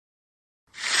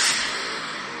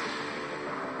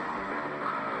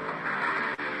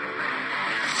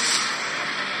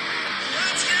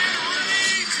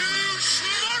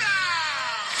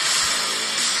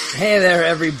Hey there,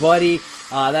 everybody.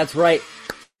 That's right.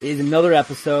 It is another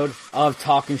episode of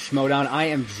Talking Schmoedown. I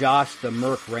am Josh the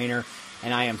Merc Rainer,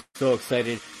 and I am so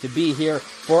excited to be here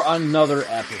for another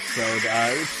episode.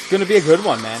 It's going to be a good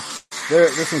one, man.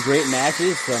 There's some great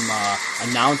matches, some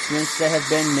announcements that have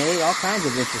been made, all kinds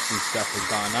of interesting stuff has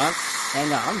gone on,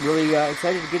 and I'm really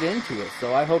excited to get into it,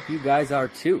 so I hope you guys are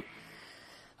too.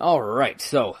 Alright,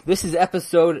 so this is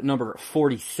episode number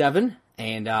 47.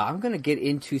 And I'm going to get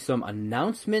into some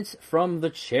announcements from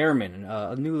the chairman,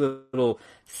 a new little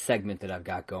segment that I've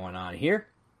got going on here.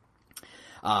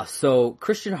 So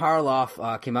Christian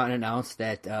Harloff came out and announced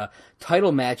that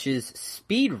title matches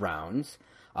speed rounds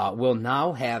will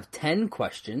now have 10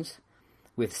 questions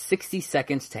with 60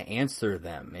 seconds to answer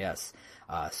them. Yes.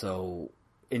 So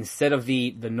instead of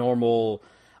the normal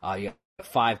you have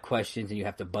 5 questions and you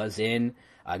have to buzz in,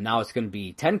 now it's going to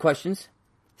be 10 questions,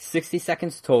 60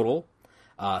 seconds total.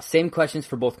 Same questions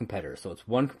for both competitors. So it's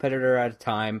one competitor at a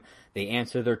time. They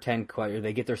answer their 10 questions.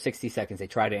 They get their 60 seconds. They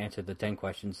try to answer the 10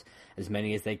 questions, as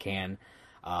many as they can.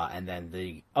 And then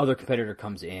the other competitor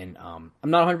comes in. I'm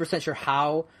not 100% sure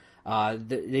how.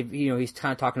 He's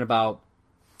kind of talking about,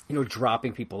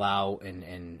 dropping people out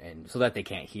and so that they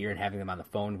can't hear and having them on the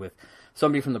phone with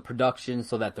somebody from the production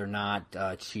so that they're not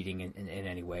cheating in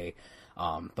any way.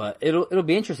 But it'll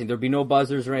be interesting. There'll be no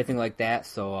buzzers or anything like that.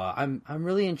 So I'm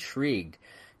really intrigued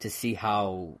to see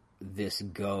how this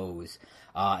goes.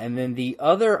 And then the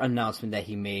other announcement that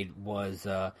he made was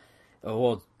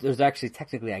there's actually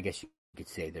technically, I guess you could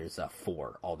say there's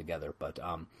 4 altogether. But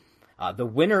the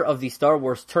winner of the Star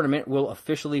Wars tournament will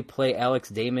officially play Alex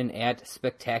Damon at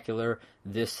Spectacular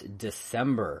this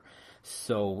December.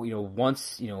 So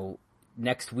once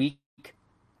next week,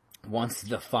 once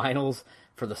the finals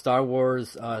for the Star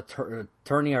Wars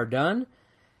tourney are done,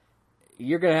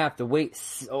 you're going to have to wait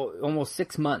almost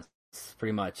 6 months,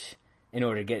 pretty much, in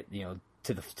order to get,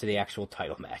 to the actual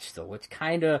title match. So, which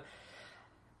kind of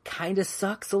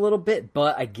sucks a little bit,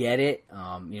 but I get it.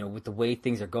 With the way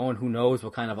things are going, who knows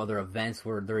what kind of other events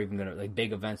where they're even going to,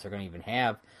 big events they're going to even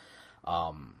have,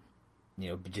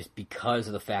 just because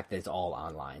of the fact that it's all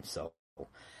online. So,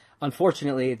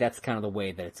 unfortunately, that's kind of the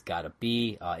way that it's got to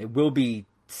be. It will be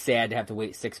sad to have to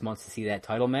wait 6 months to see that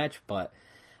title match, but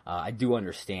I do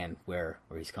understand where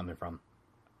he's coming from.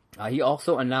 He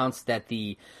also announced that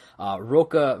the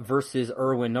Roca versus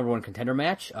Irwin number 1 contender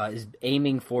match is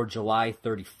aiming for July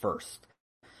 31st.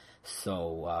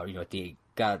 So, they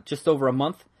got just over a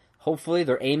month. Hopefully,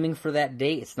 they're aiming for that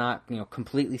date. It's not,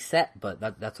 completely set, but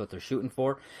that's what they're shooting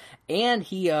for. And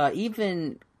he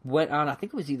even went on, I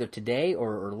think it was either today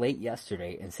or late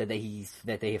yesterday, and said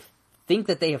that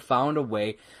they have found a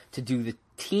way to do the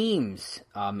teams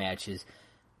matches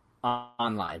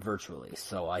online, virtually.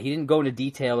 So he didn't go into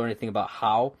detail or anything about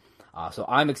how. So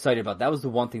I'm excited about that. Was the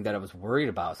one thing that I was worried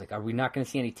about. I was like, are we not going to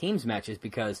see any teams matches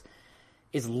because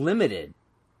it's limited?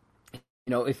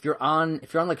 If you're on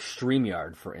like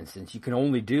StreamYard, for instance, you can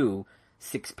only do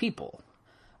 6 people.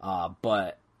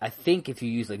 But I think if you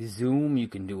use like Zoom, you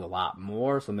can do a lot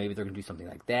more. So maybe they're going to do something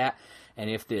like that. And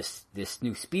if this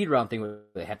new speed round thing where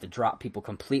they have to drop people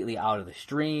completely out of the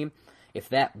stream, if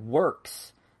that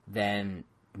works, then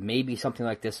maybe something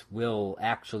like this will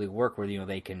actually work where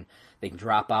they can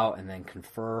drop out and then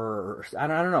confer. Or, I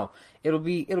don't know. It'll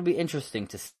be interesting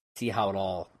to see how it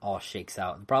all shakes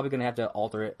out. I'm probably going to have to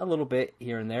alter it a little bit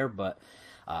here and there, but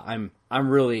I'm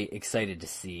really excited to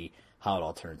see how it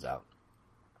all turns out.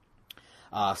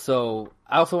 So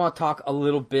I also want to talk a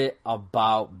little bit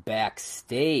about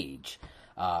Backstage.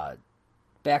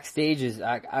 Backstage is,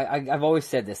 I've always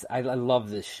said this, I love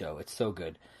this show. It's so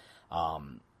good.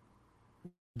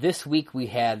 This week we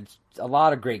had a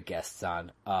lot of great guests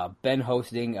on. Ben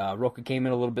hosting, Roca came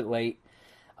in a little bit late.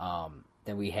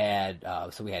 Then we had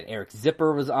Eric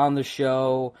Zipper was on the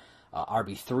show,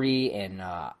 RB3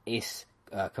 and Ace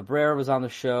Cabrera was on the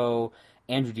show,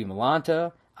 Andrew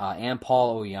DiMolanta, and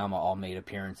Paul Oyama all made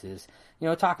appearances,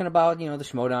 talking about, the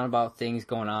Schmoedown, about things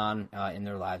going on in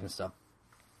their lives and stuff.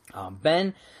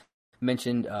 Ben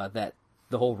mentioned that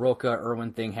the whole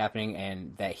Roca-Irwin thing happening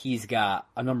and that he's got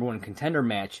a number 1 contender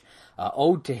match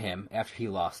owed to him after he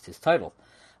lost his title.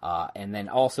 And then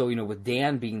also, with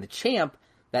Dan being the champ,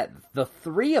 that the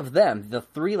 3 of them, the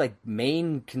 3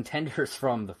 main contenders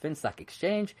from the Finstock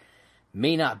Exchange,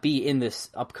 may not be in this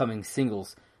upcoming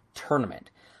singles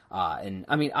tournament. And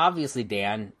I mean, obviously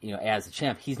Dan, as the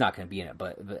champ, he's not going to be in it,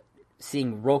 but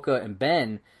seeing Roca and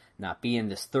Ben not be in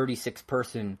this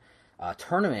 36-person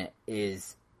tournament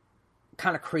is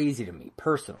kind of crazy to me,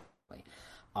 personally.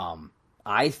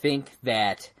 I think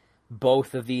that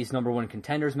both of these number 1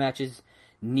 contenders matches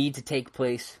need to take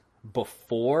place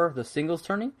before the singles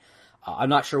tourney. I'm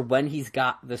not sure when he's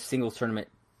got the singles tournament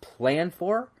planned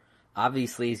for.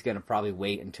 Obviously, he's going to probably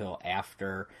wait until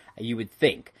after, you would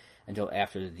think, until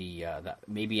after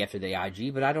maybe after the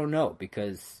IG, but I don't know,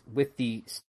 because with the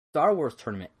Star Wars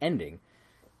tournament ending,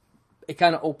 it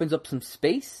kind of opens up some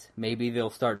space. Maybe they'll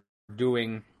start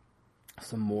doing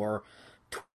some more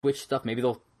Twitch stuff. Maybe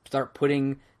they'll start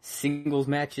putting singles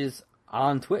matches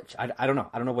on Twitch. I don't know.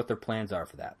 I don't know what their plans are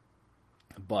for that.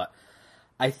 But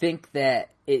I think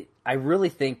that I really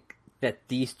think that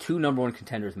these two number one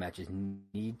contenders matches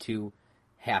need to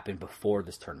happen before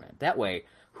this tournament. That way,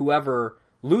 whoever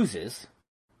loses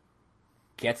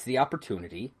gets the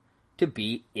opportunity to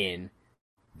be in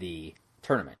the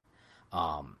tournament.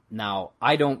 Now,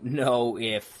 I don't know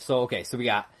so we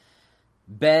got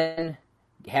Ben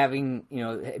having,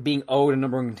 being owed a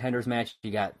number one contenders match.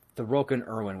 You got the Roka and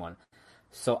Irwin one.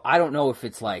 So I don't know if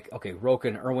it's like, okay, Roka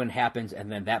and Irwin happens,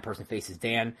 and then that person faces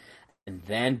Dan, and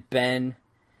then Ben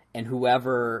and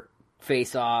whoever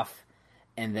face off,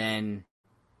 and then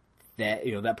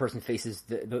that person faces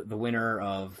the winner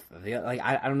of the, like,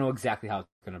 I don't know exactly how it's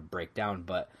going to break down,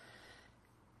 but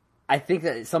I think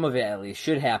that some of it at least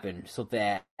should happen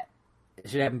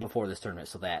before this tournament,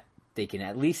 so that they can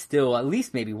at least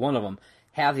maybe one of them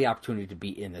have the opportunity to be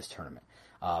in this tournament.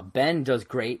 Ben does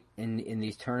great in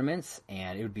these tournaments,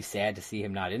 and it would be sad to see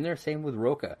him not in there. Same with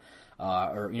Roka,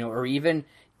 or even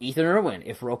Ethan Irwin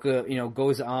if Roka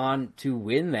goes on to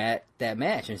win that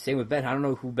match, and same with Ben. I don't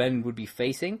know who Ben would be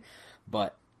facing,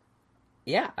 but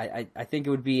yeah, I think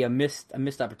it would be a missed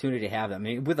opportunity to have that. I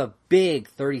mean, with a big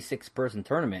 36-person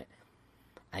tournament,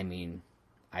 I mean,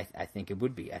 I think it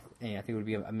would be. I think it would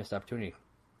be a missed opportunity.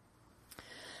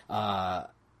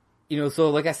 So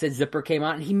like I said, Zipper came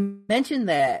out and he mentioned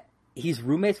that he's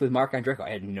roommates with Mark Andreyko. I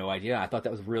had no idea. I thought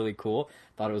that was really cool.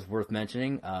 Thought it was worth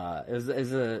mentioning.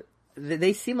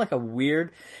 They seem like a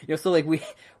weird, so like we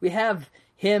have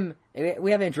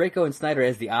Andreyko and Snyder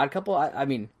as the odd couple. I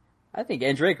mean, I think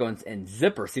Andreyko and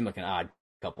Zipper seem like an odd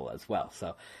couple as well.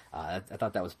 So I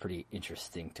thought that was pretty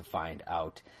interesting to find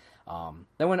out.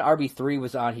 Then when RB3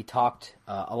 was on, he talked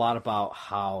a lot about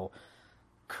how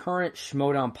current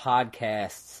Schmoedown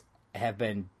podcasts have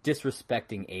been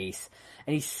disrespecting Ace,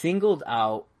 and he singled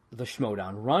out the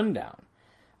Schmoedown Rundown.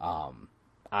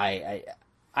 I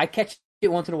catch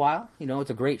it once in a while. It's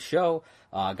a great show.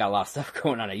 Got a lot of stuff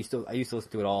going on. I used to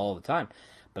listen to it all the time,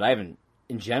 but I haven't.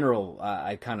 In general,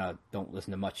 I kind of don't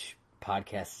listen to much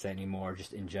podcasts anymore.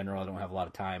 Just in general, I don't have a lot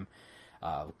of time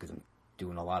because I'm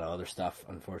doing a lot of other stuff.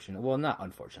 Unfortunately, well, not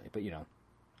unfortunately, but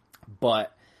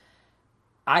But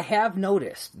I have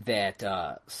noticed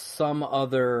that some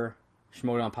other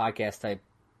Schmoedown podcast type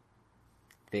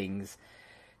things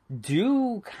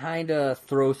do kind of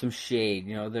throw some shade.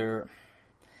 And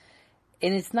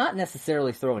it's not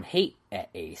necessarily throwing hate at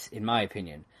Ace, in my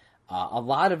opinion. A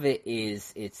lot of it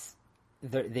is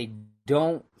they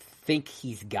don't think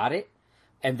he's got it,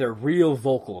 and they're real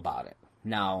vocal about it.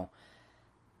 Now,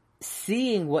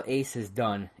 seeing what Ace has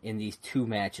done in these two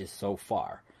matches so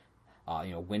far,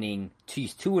 winning,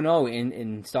 he's 2-0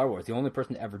 in Star Wars, the only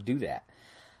person to ever do that.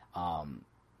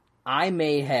 I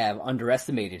may have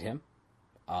underestimated him,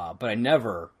 but I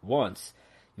never once,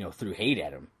 threw hate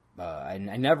at him. I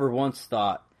never once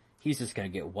thought he's just going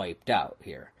to get wiped out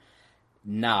here.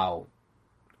 Now,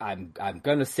 I'm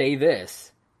going to say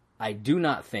this. I do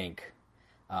not think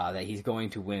that he's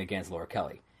going to win against Laura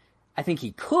Kelly. I think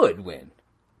he could win,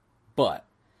 but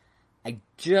I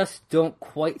just don't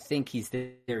quite think he's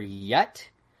there yet.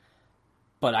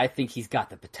 But I think he's got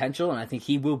the potential, and I think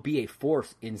he will be a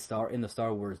force in the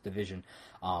Star Wars division.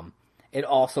 It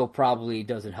also probably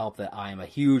doesn't help that I am a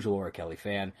huge Laura Kelly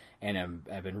fan, and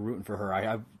I've been rooting for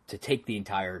her to take the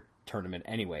entire tournament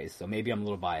anyways. So maybe I'm a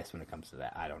little biased when it comes to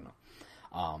that. I don't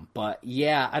know. But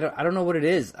yeah, I don't know what it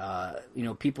is.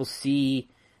 People see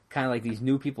kind of like these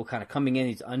new people kind of coming in,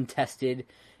 these untested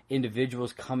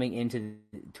individuals coming into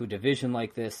a division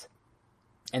like this,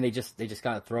 and they just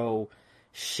kind of throw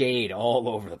shade all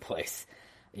over the place,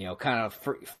 kind of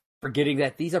forgetting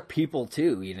that these are people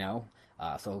too,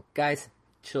 so guys,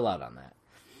 chill out on that.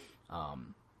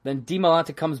 Then D.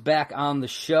 Malanta comes back on the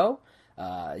show.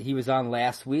 He was on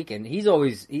last week, and he's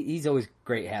always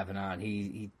great having on.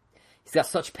 He's got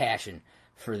such passion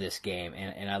for this game,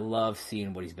 and I love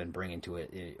seeing what he's been bringing to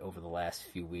it over the last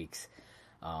few weeks.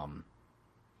 And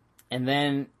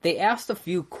then they asked a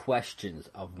few questions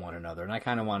of one another, and I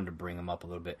kind of wanted to bring them up a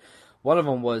little bit. One of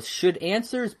them was, should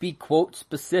answers be quote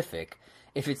specific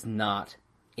if it's not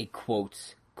a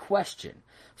quotes question?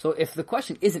 So if the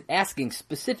question isn't asking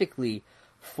specifically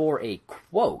for a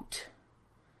quote,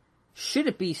 should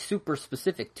it be super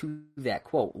specific to that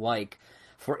quote? Like,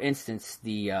 for instance,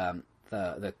 the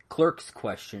Clerks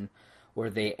question, where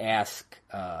they ask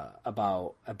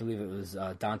about, I believe it was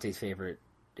Dante's favorite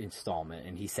installment,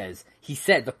 and he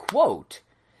said the quote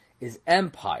is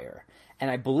Empire,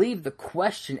 and I believe the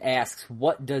question asks,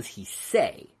 what does he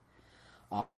say?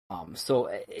 So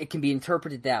it can be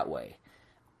interpreted that way.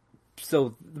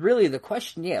 So really the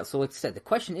question, so like I said, the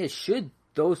question is, should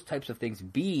those types of things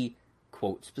be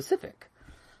quote specific?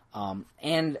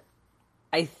 And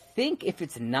I think if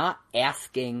it's not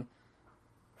asking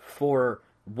for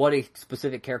what a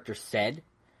specific character said,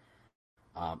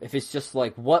 if it's just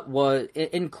like, what was,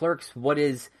 in Clerks, what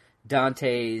is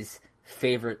Dante's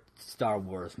favorite Star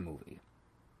Wars movie?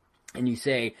 And you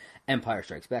say Empire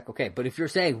Strikes Back, okay, but if you're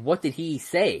saying, what did he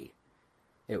say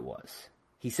it was?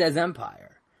 He says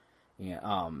Empire.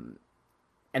 Yeah,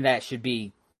 and that should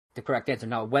be the correct answer.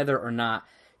 Now, whether or not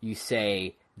you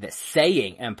say that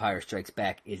saying Empire Strikes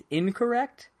Back is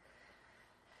incorrect,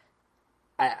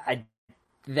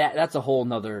 that's a whole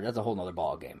nother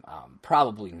ball game.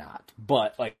 Probably not,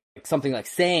 but like something like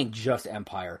saying just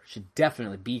Empire should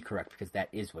definitely be correct, because that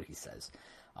is what he says.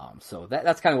 So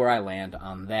that's kind of where I land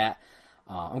on that.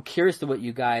 I'm curious to what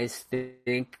you guys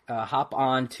think. Hop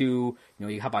on to,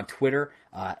 you hop on Twitter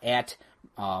at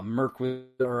Merc,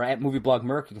 or at Movieblog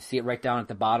Merc. You can see it right down at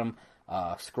the bottom,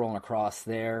 scrolling across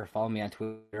there. Follow me on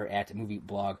Twitter at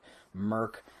Movieblog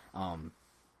Merc.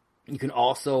 You can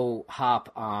also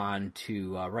hop on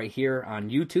to right here on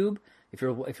YouTube. If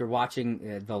you're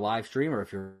watching the live stream, or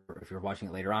if you're watching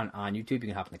it later on YouTube, you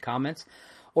can hop in the comments,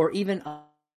 or even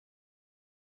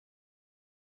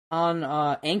on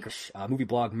Anchor,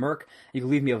 Movieblog Merc. You can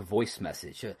leave me a voice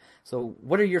message. So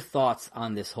what are your thoughts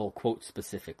on this whole quote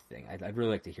specific thing? I'd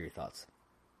really like to hear your thoughts.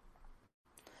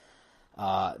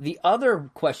 The other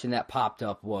question that popped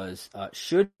up was,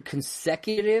 should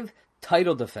consecutive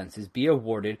title defenses be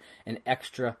awarded an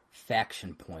extra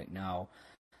faction point? Now,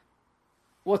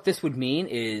 what this would mean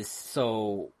is,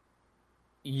 so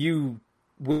you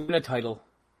win a title,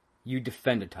 you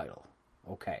defend a title,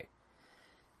 okay.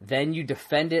 Then you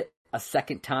defend it a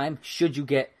second time, should you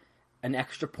get an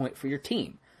extra point for your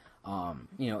team?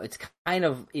 It's kind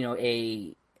of,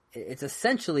 it's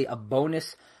essentially a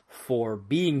bonus for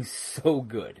being so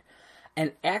good.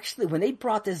 And actually, when they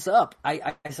brought this up,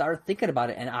 I started thinking about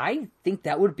it, and I think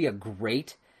that would be a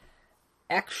great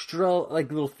extra,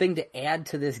 like, little thing to add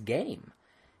to this game.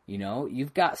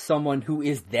 You've got someone who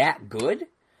is that good,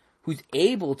 who's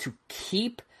able to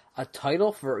keep a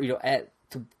title for,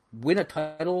 to win a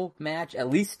title match at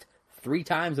least 3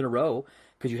 times in a row,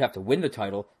 because you have to win the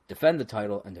title, defend the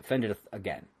title, and defend it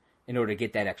again in order to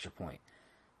get that extra point.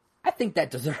 I think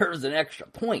that deserves an extra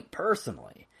point,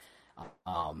 personally.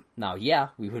 Now,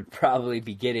 we would probably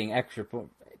be getting extra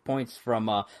points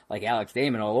from like Alex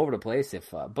Damon all over the place,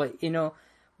 but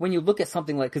when you look at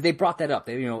something like, because they brought that up,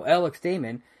 Alex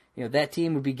Damon, that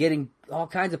team would be getting all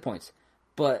kinds of points,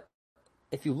 but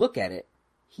if you look at it,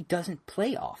 he doesn't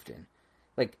play often.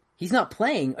 Like, he's not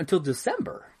playing until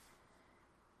December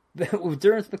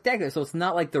during Spectacular, so it's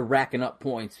not like they're racking up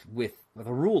points with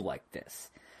a rule like this.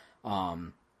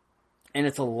 And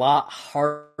it's a lot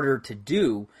harder to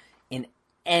do in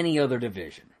any other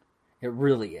division. It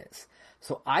really is.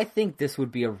 So I think this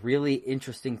would be a really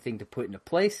interesting thing to put into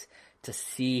place to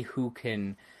see who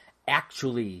can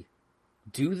actually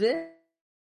do this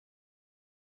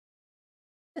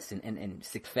in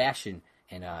sick fashion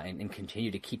and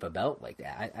continue to keep a belt like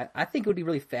that. I think it would be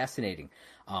really fascinating.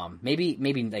 Maybe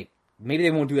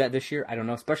they won't do that this year. I don't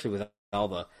know, especially with all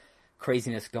the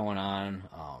craziness going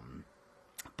on.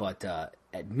 But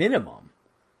at minimum,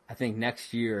 I think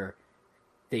next year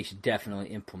they should definitely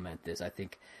implement this. I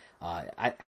think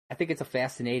it's a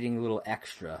fascinating little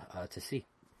extra to see.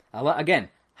 Again,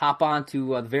 hop on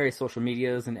to the various social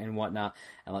medias and whatnot,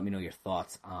 and let me know your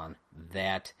thoughts on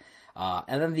that.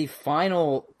 And then the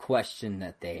final question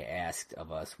that they asked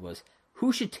of us was,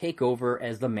 who should take over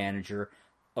as the manager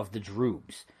of the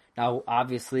Droogs? Now,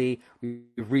 obviously, we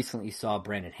recently saw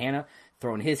Brandon Hanna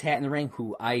throwing his hat in the ring,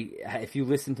 who if you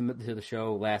listened to the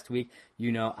show last week,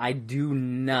 I do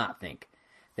not think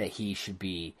that he should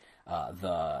be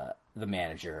the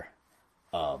manager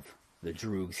of the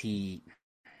Droogs.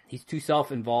 He's too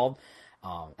self-involved,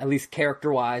 at least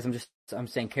character-wise. I'm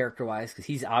saying character-wise, because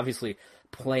he's obviously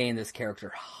playing this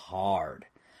character hard.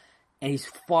 And he's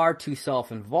far too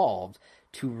self-involved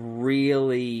to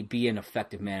really be an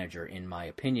effective manager, in my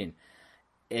opinion.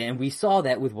 And we saw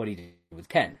that with what he did with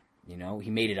Ken. He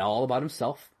made it all about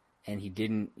himself, and he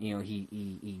didn't,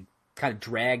 he kind of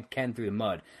dragged Ken through the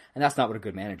mud. And that's not what a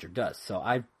good manager does. So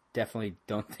I definitely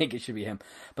don't think it should be him.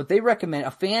 But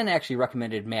a fan actually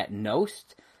recommended Matt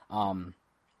Nost.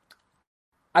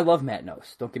 I love Matt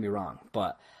Nost, don't get me wrong.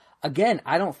 But again,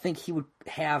 I don't think he would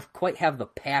quite have the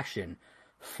passion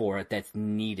for it that's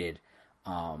needed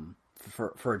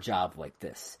for a job like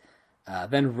this.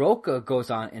 Then Roca goes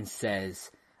on and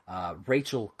says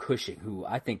Rachel Cushing, who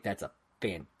I think that's a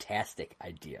fantastic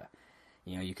idea.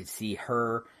 You know, you could see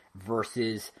her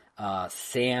versus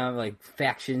Sam, like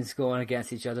factions going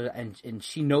against each other, and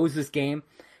she knows this game.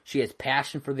 She has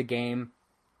passion for the game,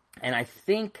 and I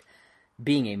think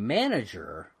being a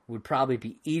manager would probably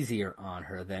be easier on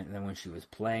her than when she was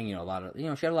playing. You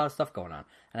know, she had a lot of stuff going on,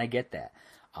 and I get that.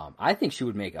 I think she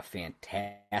would make a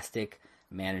fantastic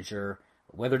manager.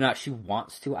 Whether or not she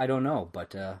wants to, I don't know.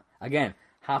 But again,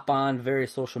 hop on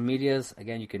various social medias.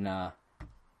 Again, you can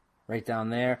right down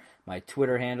there, my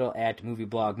Twitter handle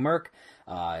 @MovieBlogMerc,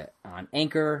 on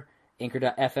Anchor,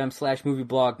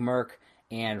 anchor.fm/MovieBlogMerc,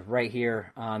 and right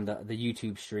here on the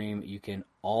YouTube stream, you can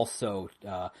also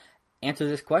answer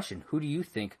this question: who do you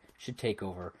think should take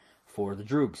over for the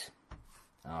Droogs?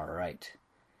 All right.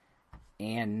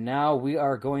 And now we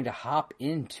are going to hop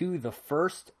into the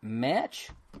first match.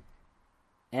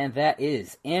 And that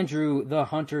is Andrew the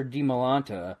Hunter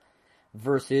DiMolanta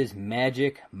versus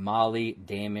Magic Molly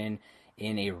Damon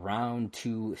in a round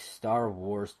 2 Star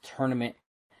Wars tournament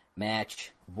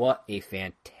match. What a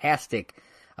fantastic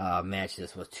match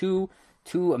this was. Two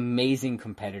amazing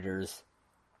competitors.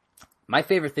 My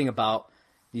favorite thing about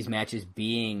these matches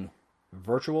being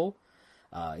virtual,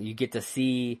 you get to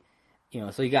see,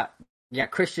 so you got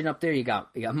Christian up there, you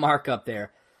got Mark up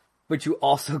there, but you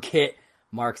also get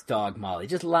Mark's dog Molly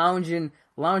just lounging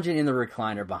in the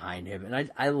recliner behind him,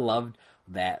 and I loved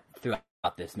that throughout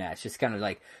this match, just kind of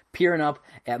like peering up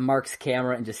at Mark's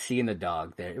camera and just seeing the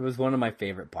dog there. It was one of my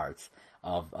favorite parts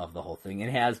of the whole thing.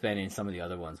 It has been in some of the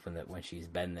other ones when she's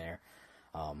been there.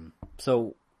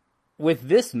 So with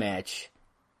this match,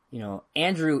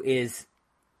 Andrew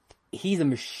he's a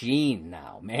machine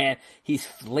now, man. He's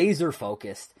laser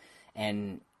focused,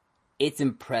 and it's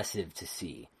impressive to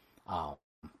see.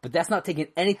 But that's not taking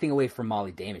anything away from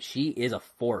Molly Damon. She is a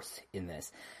force in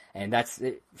this. And that's,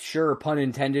 sure, pun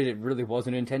intended. It really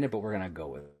wasn't intended, but we're going to go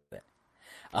with it.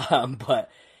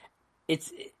 But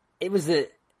this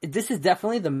is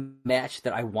definitely the match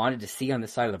that I wanted to see on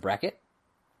this side of the bracket.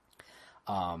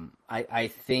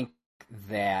 I think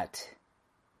that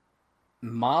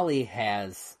Molly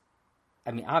has,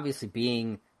 obviously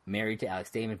being married to Alex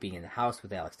Damon, being in the house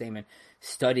with Alex Damon,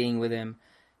 studying with him,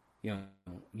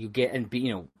 you get, and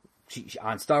she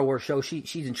on Star Wars show,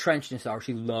 she's entrenched in Star Wars.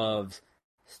 She loves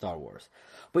Star Wars,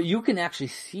 but you can actually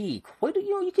see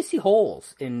you can see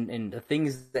holes in the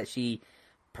things that she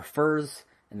prefers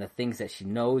and the things that she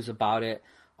knows about it.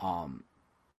 And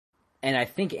I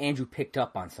think Andrew picked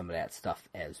up on some of that stuff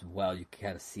as well. You can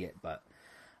kind of see it, but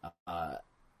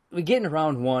we get in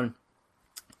round 1,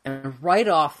 and right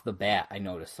off the bat, I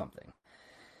noticed something.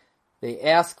 They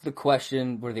ask the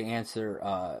question where the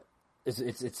answer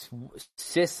it's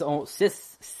cis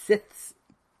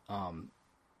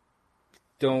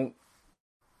don't,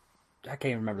 I can't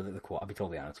even remember the quote, I'll be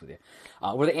totally honest with you,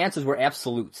 where the answers were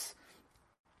absolutes.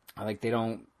 Like, they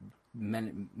don't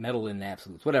meddle in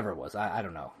absolutes, whatever it was. I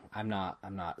don't know. I'm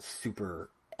not super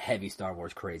heavy Star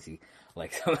Wars crazy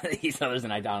like some of these others,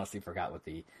 and I honestly forgot what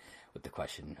the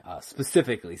question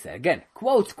specifically said. Again,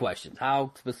 quotes questions.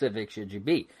 How specific should you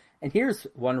be? And here's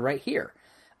one right here.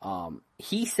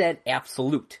 He said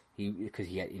absolute. Because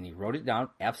he wrote it down,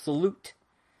 absolute,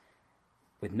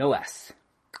 with no S.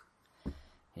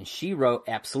 And she wrote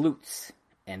absolutes.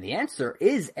 And the answer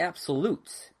is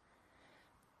absolutes.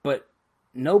 But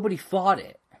nobody fought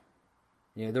it.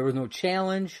 There was no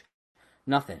challenge,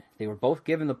 nothing. They were both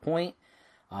given the point.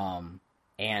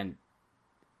 And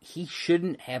he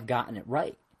shouldn't have gotten it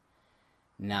right.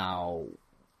 Now,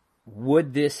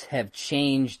 would this have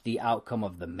changed the outcome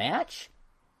of the match?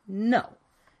 No,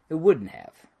 it wouldn't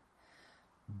have.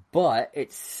 But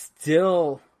it's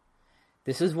still,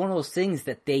 this is one of those things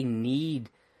that they need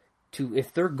to,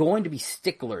 if they're going to be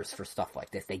sticklers for stuff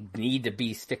like this, they need to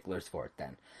be sticklers for it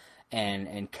then,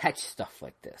 and catch stuff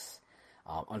like this.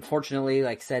 Unfortunately,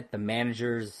 like I said, the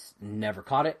managers never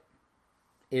caught it,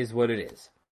 is what it is.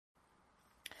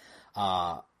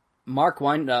 Mark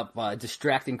wound up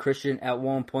distracting Christian at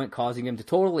one point, causing him to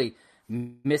totally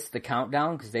miss the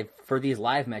countdown, because for these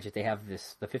live matches they have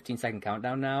the 15-second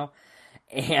countdown now,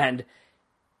 and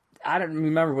I don't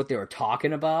remember what they were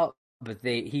talking about, but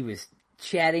he was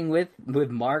chatting with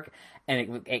Mark,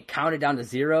 and it counted down to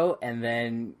 0, and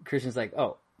then Christian's like,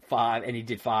 oh, 5, and he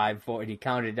did 5, 4, and he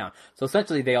counted it down. So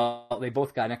essentially, they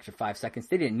both got an extra 5 seconds.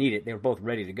 They didn't need it; they were both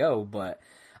ready to go. But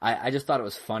I just thought it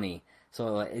was funny.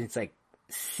 So it's like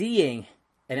seeing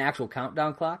an actual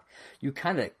countdown clock. You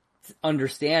kind of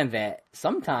understand that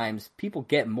sometimes people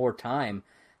get more time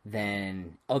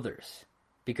than others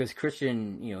because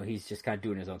Christian, he's just kind of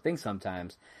doing his own thing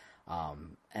sometimes.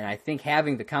 And I think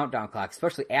having the countdown clock,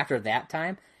 especially after that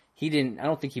time, I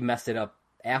don't think he messed it up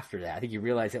after that. I think he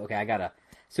realized that, okay, as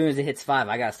soon as it hits 5,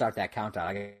 I gotta start that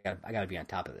countdown. I gotta be on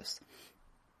top of this.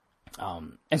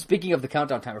 And speaking of the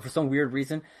countdown timer, for some weird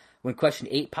reason, when question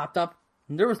 8 popped up,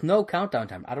 there was no countdown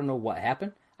timer. I don't know what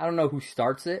happened. I don't know who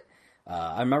starts it.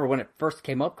 I remember when it first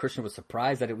came up, Christian was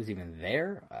surprised that it was even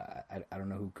there. I don't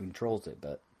know who controls it,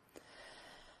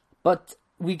 but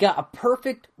we got a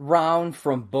perfect round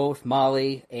from both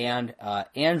Molly and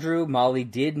Andrew. Molly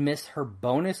did miss her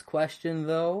bonus question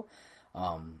though.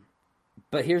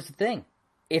 But here's the thing: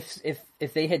 if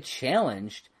they had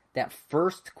challenged that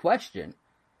first question,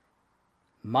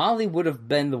 Molly would have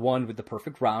been the one with the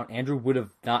perfect round. Andrew would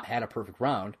have not had a perfect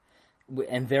round,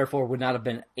 and therefore would not have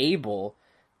been able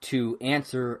to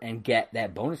answer and get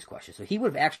that bonus question. So he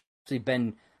would have actually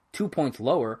been 2 points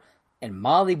lower, and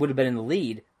Molly would have been in the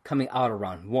lead coming out of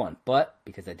round 1. But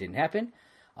because that didn't happen,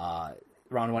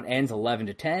 round 1 ends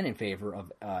 11-10 in favor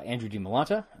of Andrew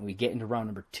DiMolanta, and we get into round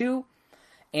number 2.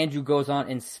 Andrew goes on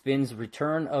and spins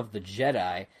Return of the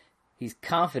Jedi. He's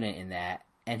confident in that,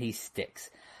 and he sticks.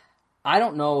 I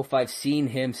don't know if I've seen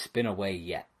him spin away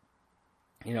yet.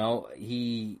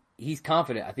 He's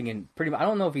confident, I think, in pretty much. I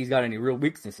don't know if he's got any real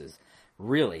weaknesses,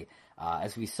 really.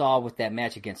 As we saw with that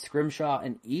match against Scrimshaw,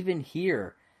 and even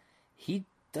here, he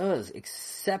does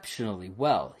exceptionally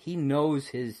well. He knows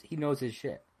his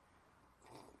shit.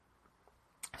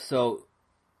 So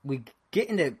we get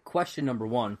into question number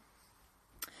 1,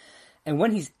 and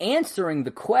when he's answering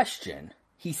the question,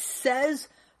 he says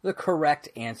the correct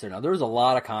answer. Now, there's a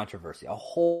lot of controversy, a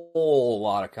whole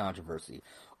lot of controversy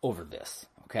over this,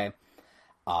 okay?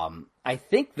 I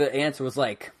think the answer was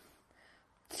like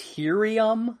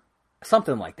Tyrium,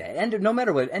 something like that. No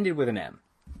matter what, it ended with an M.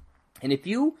 And if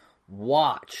you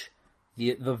watch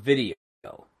the video,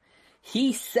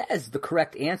 he says the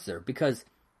correct answer because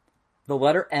the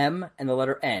letter M and the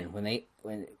letter N,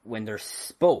 when they're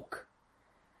spoke,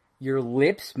 your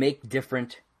lips make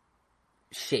different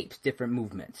shapes, different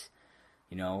movements.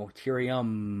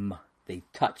 Tyrium, they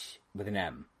touch with an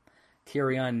M.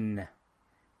 Tyrion,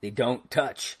 they don't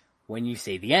touch when you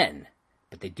say the N,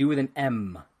 but they do with an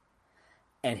M.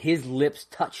 And his lips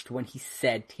touched when he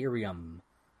said Tyrium.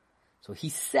 So he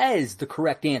says the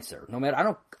correct answer. No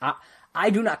matter, I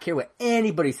do not care what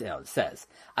anybody says.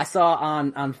 I saw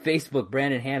on Facebook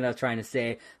Brandon Hanna trying to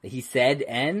say that he said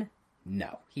N.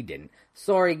 No, he didn't.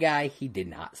 Sorry, guy, he did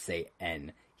not say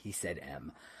N. He said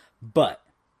M. But,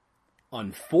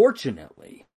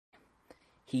 unfortunately,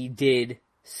 he did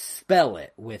spell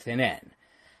it with an N.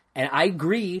 And I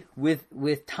agree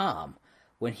with Tom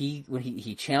when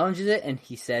he challenges it and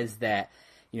he says that,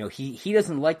 he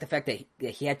doesn't like the fact that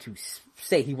he had to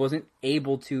say he wasn't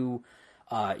able to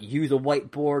use a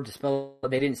whiteboard to spell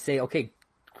it. They didn't say, okay,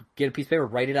 get a piece of paper,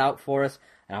 write it out for us,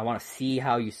 and I want to see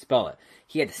how you spell it.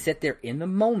 He had to sit there in the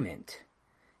moment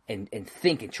and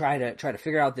think and try to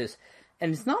figure out this.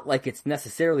 And it's not like it's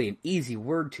necessarily an easy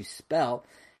word to spell.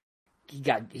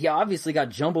 He obviously got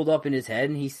jumbled up in his head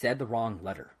and he said the wrong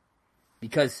letter.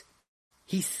 Because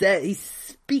he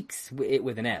speaks it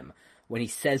with an M when he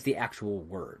says the actual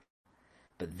word.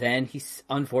 But then he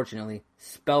unfortunately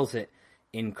spells it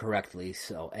incorrectly.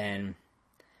 So, and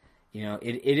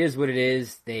it is what it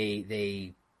is.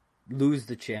 They lose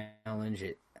the challenge.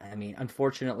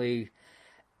 Unfortunately,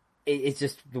 it's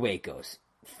just the way it goes.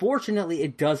 Fortunately,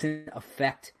 it doesn't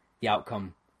affect the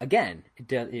outcome. Again, it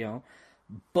does,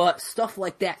 but stuff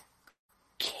like that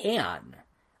can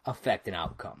affect an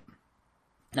outcome.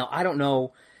 Now, I don't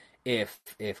know if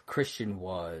Christian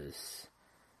was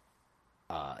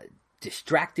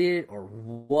distracted or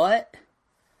what,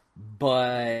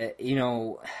 but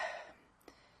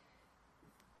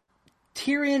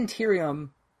Tyrium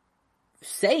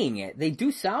saying it, they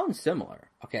do sound similar.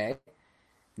 Okay,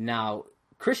 now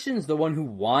Christian's the one who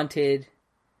wanted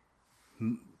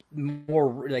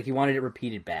more, like he wanted it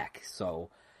repeated back. So,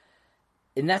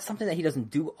 and that's something that he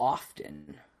doesn't do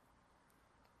often.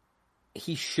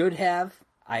 He should have,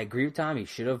 I agree with Tom, he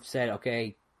should have said,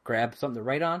 okay, grab something to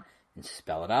write on and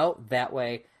spell it out. That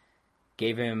way,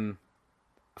 gave him,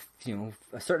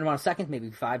 a certain amount of seconds, maybe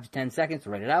 5 to 10 seconds to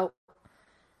write it out.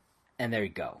 And there you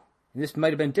go. And this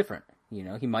might have been different.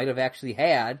 He might have actually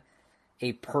had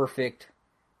a perfect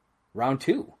round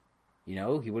 2.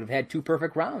 He would have had 2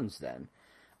 perfect rounds then.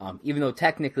 Even though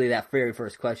technically that very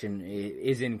first question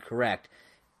is incorrect.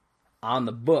 On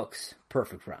the books,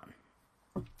 perfect round.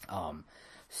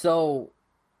 So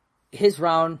his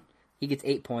round, he gets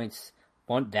 8 points,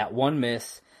 one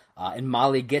miss, and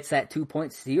Molly gets that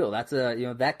 2-point steal. That's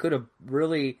that could have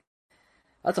really,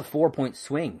 that's a 4-point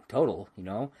swing total.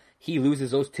 He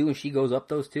loses those 2 and she goes up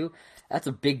those 2. That's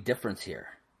a big difference here.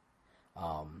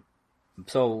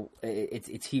 So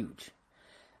it's huge.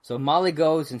 So Molly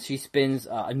goes and she spins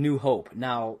A New Hope.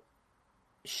 Now,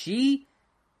 she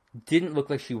didn't look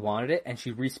like she wanted it, and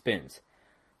she respins.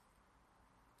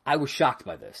 I was shocked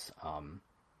by this.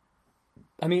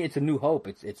 It's A New Hope.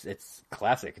 It's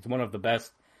classic. It's one of the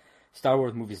best Star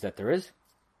Wars movies that there is.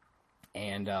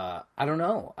 And I don't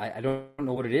know. I don't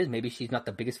know what it is. Maybe she's not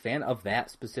the biggest fan of that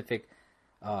specific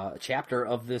chapter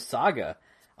of this saga,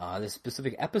 this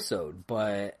specific episode.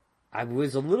 But I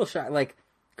was a little shocked,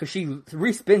 because she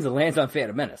respins and lands on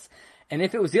Phantom Menace. And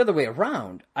if it was the other way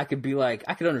around, I could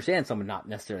understand someone not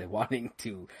necessarily wanting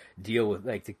to deal with,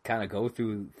 to kind of go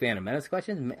through Phantom Menace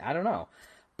questions. I don't know.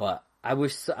 But I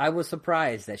was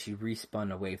surprised that she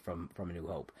respun away from A New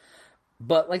Hope.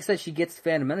 But like I said, she gets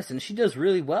Phantom Menace, and she does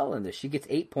really well in this. She gets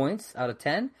 8 points out of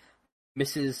 10.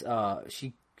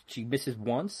 She misses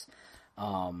once.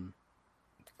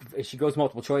 She goes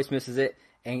multiple choice, misses it.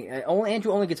 And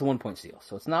Andrew only gets a 1-point steal,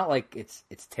 so it's not like it's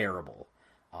terrible.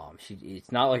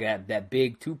 It's not like that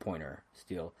big 2-pointer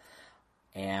steal.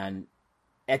 And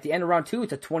at the end of round 2,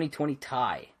 it's a 20-20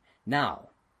 tie. Now,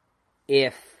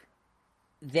 if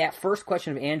that first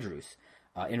question of Andrew's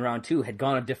in round 2 had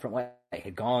gone a different way,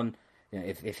 had gone,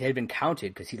 if it had been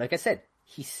counted, because like I said,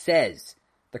 he says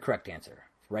the correct answer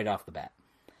right off the bat.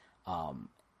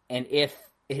 And if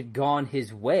it had gone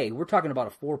his way, we're talking about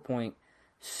a 4-point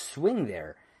swing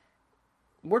there.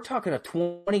 We're talking a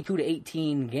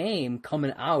 22-18 game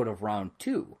coming out of round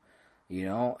 2,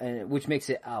 and which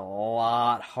makes it a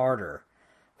lot harder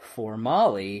for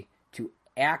Molly to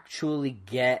actually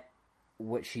get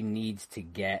what she needs to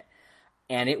get,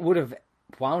 and it would have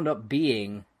wound up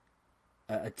being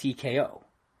a TKO,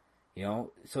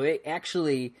 So it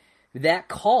actually, that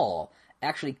call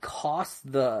actually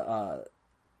cost the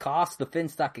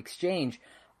Finstock Exchange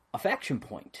a faction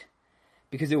point.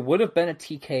 Because it would have been a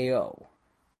TKO.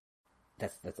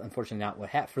 That's unfortunately not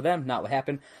what not what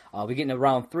happened. We get into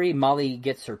round 3. Molly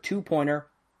gets her 2-pointer,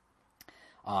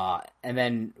 and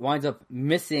then winds up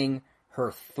missing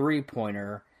her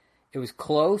 3-pointer. It was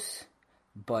close,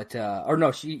 but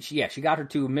she got her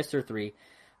 2, missed her 3,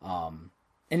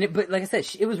 but like I said,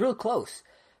 it was real close.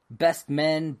 Best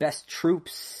men, best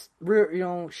troops.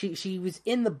 She was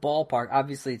in the ballpark.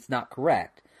 Obviously, it's not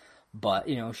correct. But,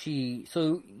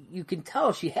 so you can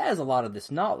tell she has a lot of this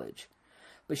knowledge,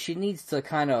 but she needs to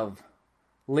kind of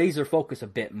laser focus a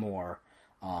bit more,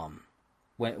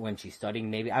 when she's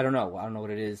studying, maybe. I don't know what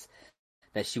it is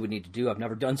that she would need to do. I've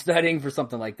never done studying for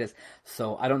something like this,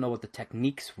 so I don't know what the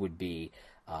techniques would be,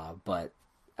 but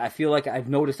I feel like I've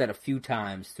noticed that a few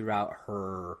times throughout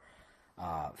her,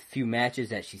 few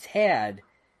matches that she's had,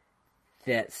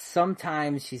 that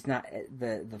sometimes she's not,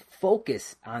 the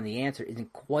focus on the answer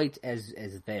isn't quite as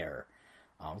there.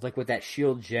 Like with that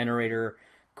shield generator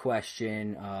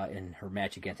question in her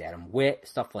match against Adam Witt,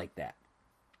 stuff like that.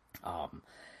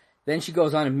 Then she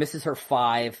goes on and misses her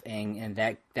 5, and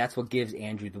that's what gives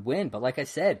Andrew the win. But like I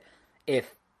said,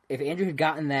 if Andrew had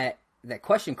gotten that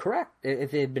question correct,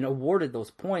 if it had been awarded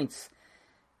those points,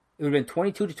 it would have been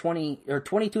 22-20 or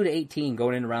 22-18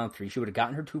 going into round 3. She would have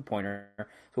gotten her 2-pointer,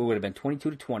 so it would have been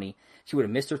 22-20. She would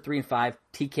have missed her 3 and 5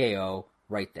 TKO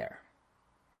right there.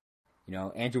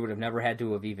 Andrew would have never had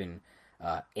to have even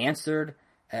answered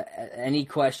any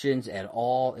questions at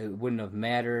all. It wouldn't have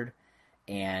mattered,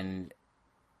 and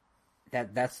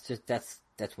that's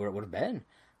where it would have been.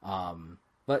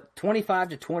 But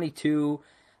 25-22,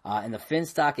 and the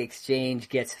Finstock Exchange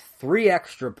gets 3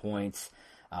 extra points.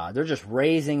 They're just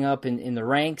raising up in the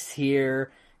ranks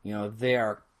here. They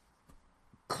are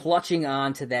clutching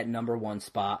on to that number 1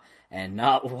 spot and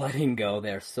not letting go.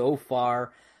 They're so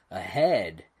far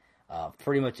ahead of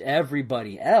pretty much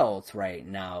everybody else right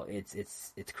now.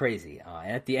 It's crazy.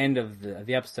 And at the end of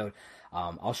the episode,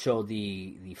 I'll show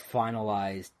the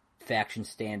finalized faction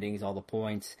standings, all the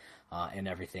points, and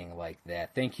everything like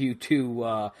that. Thank you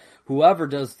to whoever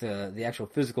does the actual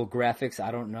physical graphics.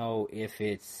 I don't know if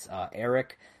it's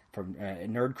Eric from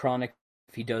Nerd Chronic,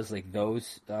 if he does like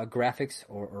those graphics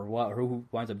or what, or who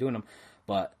winds up doing them.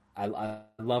 But I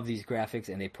love these graphics,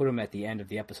 and they put them at the end of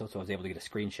the episode, so I was able to get a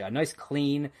screenshot, a nice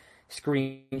clean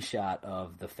screenshot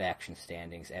of the faction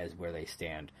standings as where they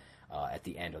stand at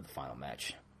the end of the final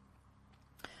match.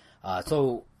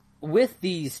 So with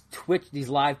these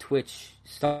live Twitch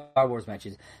Star Wars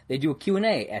matches, they do a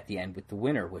Q&A at the end with the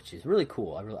winner, which is really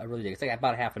cool. I really dig it. It's like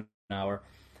about half an hour.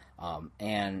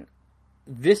 And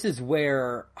this is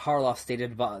where Harloff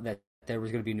stated that there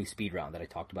was going to be a new speed round that I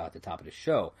talked about at the top of the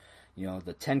show. You know,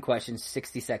 the 10 questions,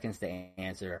 60 seconds to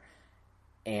answer.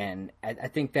 And I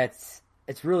think it's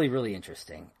really, really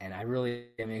interesting. And I really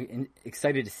am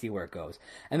excited to see where it goes.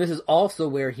 And this is also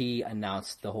where he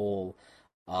announced the whole,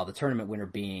 the tournament winner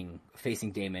being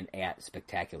facing Damon at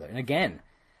Spectacular. And again,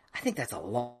 I think that's a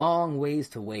long ways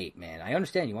to wait, man. I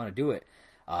understand you want to do it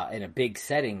in a big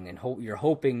setting, and you're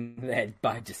hoping that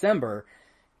by December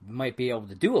you might be able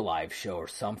to do a live show or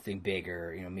something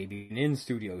bigger, you know, maybe an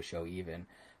in-studio show even.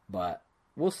 But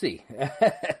we'll see.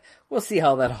 We'll see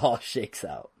how that all shakes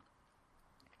out.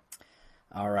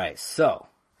 All right, so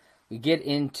we get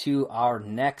into our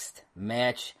next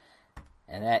match,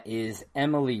 and that is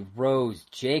Emily Rose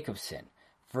Jacobson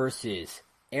versus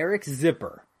Eric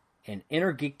Zipper, an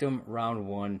Inner Geekdom Round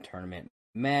 1 tournament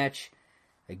match.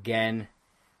 Again,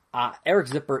 Eric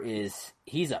Zipper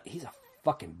he's a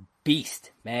fucking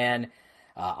beast, man.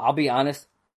 I'll be honest,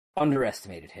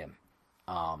 underestimated him.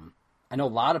 I know a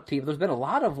lot of people, there's been a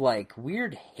lot of like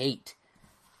weird hate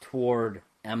toward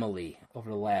Emily over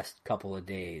the last couple of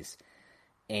days.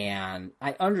 And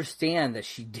I understand that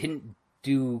she didn't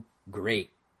do great.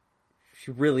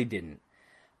 She really didn't.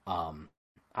 I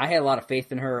had a lot of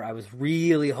faith in her. I was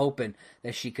really hoping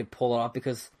that she could pull it off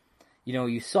because, you know,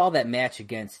 you saw that match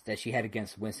that she had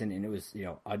against Winston, and it was, you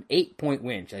know, an 8-point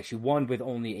win. Like, she won with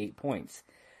only 8 points.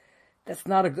 That's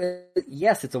not a good,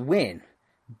 yes, it's a win,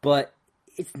 but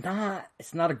it's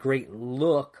not a great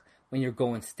look when you're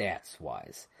going stats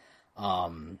wise.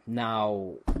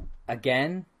 Now,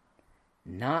 again,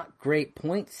 not great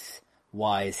points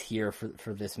wise here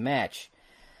for this match.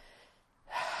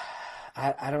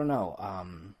 I don't know.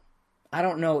 I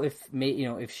don't know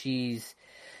if she's,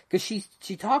 because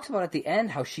she talks about at the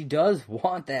end how she does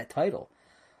want that title,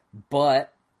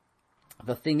 but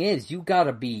the thing is, you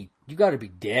gotta be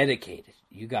dedicated.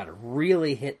 You gotta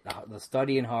really hit the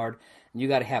studying hard, and you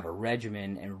gotta have a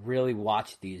regimen and really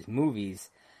watch these movies.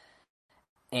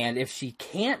 And if she's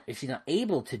not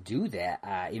able to do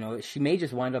that, she may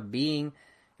just wind up being,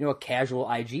 a casual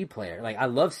IG player. Like, I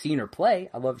love seeing her play.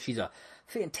 She's a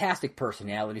fantastic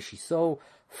personality. She's so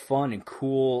fun and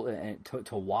cool and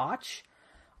to watch.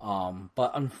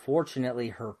 But unfortunately,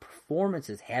 her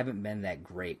performances haven't been that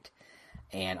great.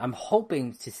 And I'm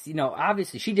hoping to see,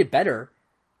 obviously she did better.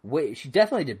 She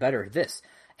definitely did better at this.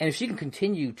 And if she can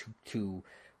continue to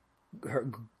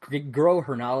grow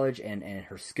her knowledge and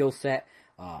her skill set,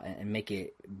 and make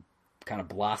it kind of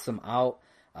blossom out,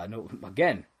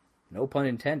 no pun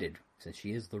intended, since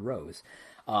she is the Rose.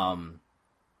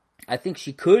 I think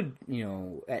she could,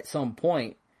 at some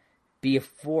point be a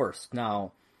force.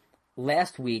 Now,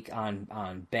 last week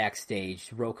on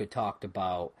Backstage, Roka talked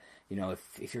about,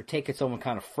 if you're taking someone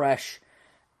kind of fresh,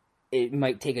 it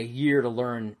might take a year to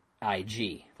learn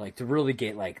IG, like to really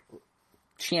get like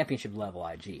championship level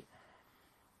IG.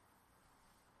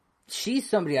 She's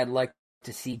somebody I'd like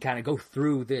to see kind of go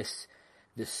through this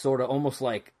sort of almost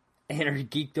like Inner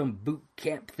Geekdom boot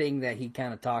camp thing that he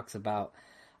kind of talks about,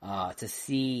 to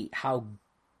see how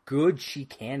good she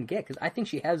can get, because I think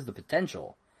she has the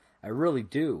potential. I really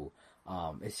do.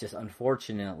 It's just,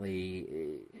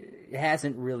 unfortunately, it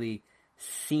hasn't really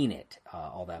seen it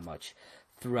all that much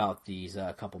throughout these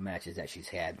couple matches that she's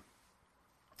had.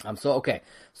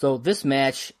 So this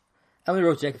match, Emily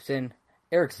Rose Jacobson,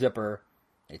 Eric Zipper,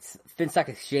 it's FinStock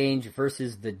Exchange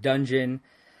versus The Dungeon.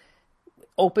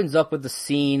 Opens up with the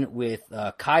scene with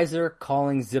Kaiser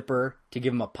calling Zipper to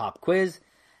give him a pop quiz,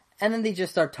 and then they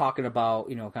just start talking about,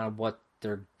 kind of what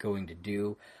they're going to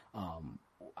do.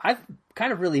 I've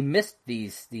kind of really missed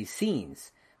these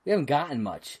scenes. We haven't gotten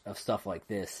much of stuff like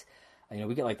this.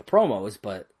 We get like the promos,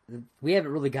 but we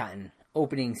haven't really gotten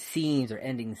opening scenes or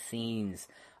ending scenes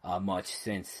much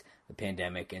since the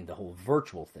pandemic and the whole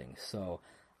virtual thing. So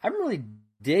I really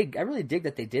dig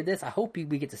that they did this. I hope we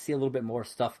get to see a little bit more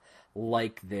stuff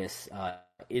like this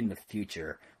in the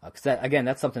future, because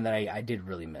that's something that I did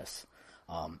really miss.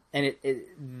 And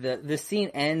the scene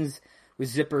ends with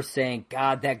Zipper saying,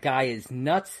 "God, that guy is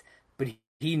nuts, but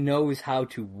he knows how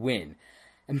to win."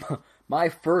 And my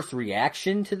first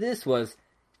reaction to this was,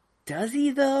 does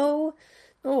he though?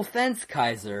 No offense,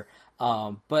 Kaiser.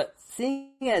 But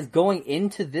seeing as going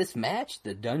into this match,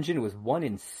 the Dungeon was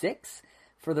 1-6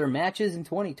 for their matches in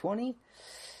 2020,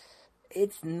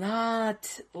 it's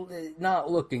not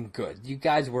looking good. You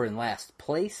guys were in last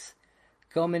place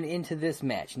coming into this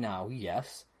match. Now,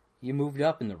 yes, you moved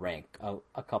up in the rank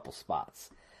a couple spots.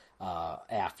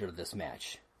 after this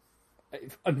match.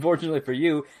 Unfortunately for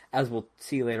you, as we'll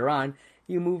see later on,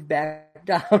 you move back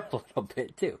down a little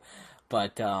bit too.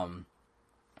 But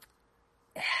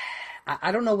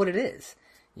I don't know what it is.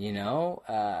 You know,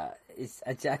 I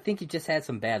think you just had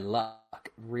some bad luck,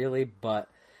 really. But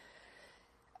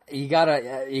you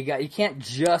can't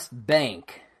just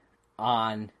bank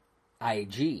on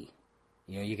IG.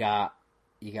 You know, you got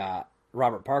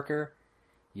Robert Parker,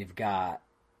 you've got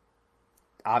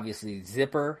obviously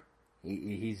Zipper.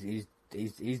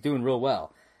 He's doing real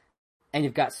well, and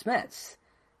you've got Smets.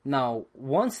 Now,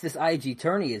 once this IG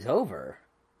tourney is over,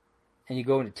 and you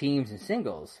go into teams and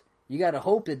singles, you got to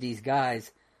hope that these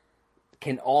guys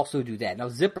can also do that. Now,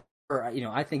 Zipper, you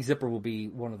know, I think Zipper will be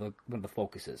one of the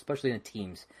focuses, especially in the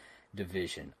teams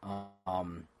division,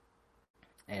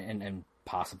 and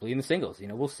possibly in the singles. You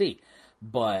know, we'll see.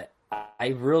 But I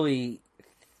really,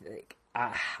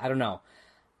 I don't know.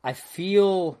 I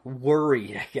feel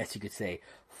worried, I guess you could say,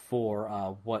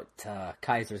 for what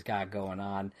Kaiser's got going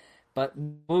on. But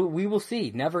we will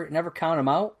see. Never count him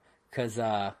out, because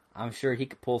I'm sure he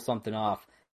could pull something off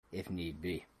if need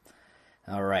be.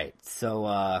 All right,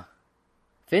 so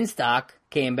Finstock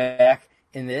came back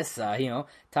in this. You know,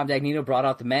 Tom Dagnino brought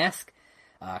out the mask.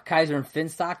 Kaiser and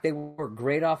Finstock, they work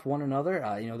great off one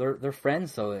another. You know, they're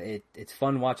friends, so it's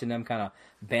fun watching them kind of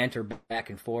banter back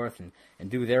and forth and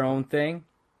do their own thing.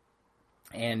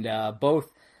 And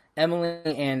both Emily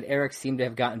and Eric seem to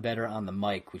have gotten better on the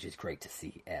mic, which is great to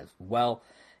see as well.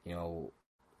 You know,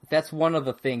 that's one of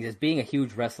the things, as being a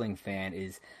huge wrestling fan,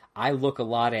 is I look a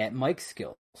lot at mic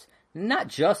skills. Not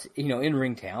just, you know,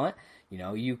 in-ring talent. You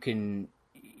know, you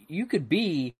could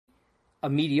be a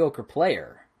mediocre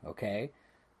player, okay?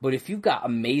 But if you've got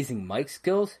amazing mic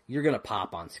skills, you're going to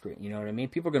pop on screen. You know what I mean?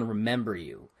 People are going to remember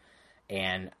you.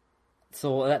 And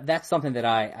so that's something that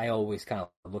I always kind of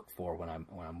look for when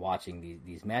I'm watching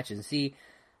these matches, and see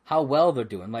how well they're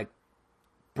doing. Like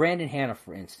Brandon Hanna,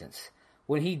 for instance,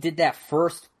 when he did that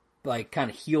first like kind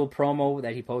of heel promo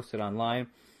that he posted online,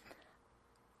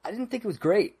 I didn't think it was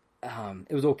great.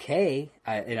 It was okay,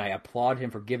 and I applaud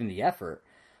him for giving the effort,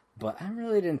 but I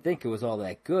really didn't think it was all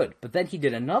that good. But then he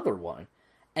did another one,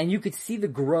 and you could see the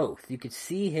growth. You could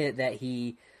see that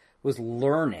he was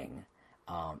learning.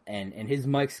 And his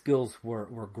mic skills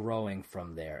were growing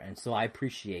from there. And so I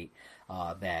appreciate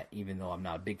that, even though I'm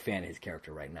not a big fan of his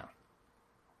character right now.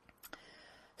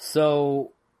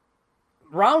 So,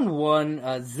 round one,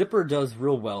 Zipper does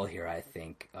real well here, I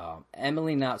think.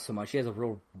 Emily, not so much. She has a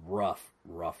real rough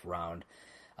round.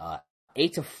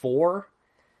 8-4,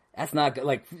 that's not good.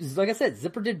 Like I said,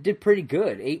 Zipper did pretty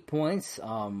good. 8 points.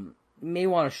 May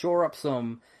want to shore up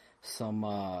some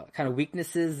kind of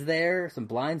weaknesses there, some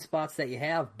blind spots that you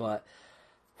have, but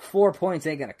 4 points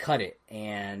ain't gonna cut it.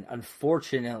 And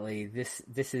unfortunately,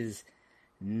 this is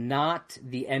not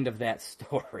the end of that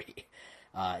story.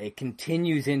 It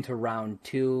continues into round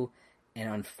two,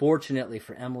 and unfortunately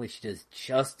for Emily, she does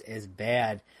just as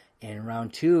bad in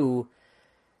round two.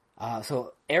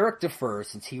 So Eric defers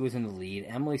since he was in the lead.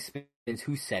 Emily spins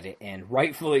Who Said It, and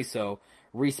rightfully so,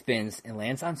 respins and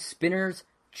lands on Spinner's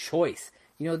Choice.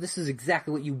 You know, this is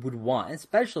exactly what you would want,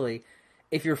 especially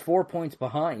if you're 4 points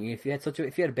behind. If you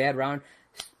had a bad round,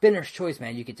 Spinner's Choice,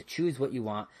 man, you get to choose what you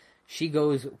want. She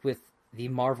goes with the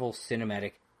Marvel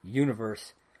Cinematic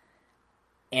Universe,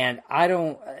 and I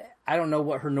don't know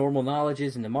what her normal knowledge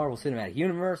is in the Marvel Cinematic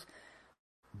Universe,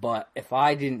 but if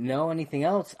I didn't know anything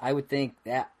else, I would think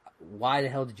that, why the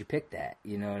hell did you pick that?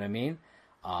 You know what I mean?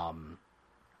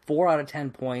 4 out of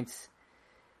 10 points.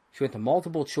 She went to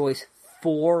multiple choice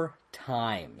 4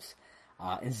 times.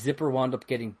 And Zipper wound up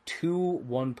getting 2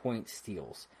 1-point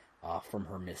steals from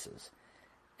her misses.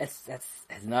 That's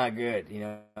not good,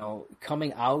 you know.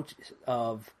 Coming out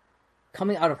of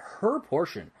her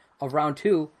portion of round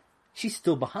two, she's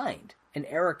still behind, and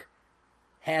Eric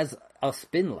has a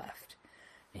spin left.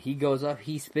 And he goes up,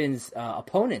 he spins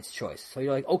opponent's choice. So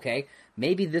you're like, okay,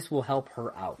 maybe this will help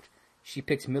her out. She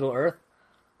picks Middle Earth.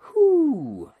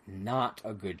 Whew, not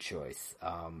a good choice.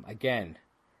 Again,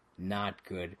 not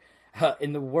good.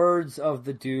 In the words of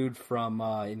the dude from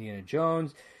Indiana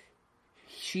Jones,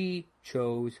 she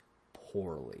chose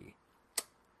poorly.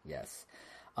 Yes.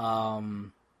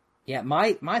 Yeah,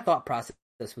 my thought process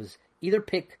was either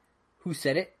pick Who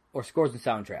Said It or Scores and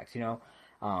Soundtracks, you know.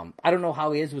 I don't know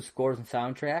how he is with scores and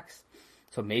soundtracks,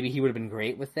 so maybe he would have been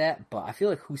great with that, but I feel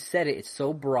like Who Said It is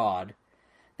so broad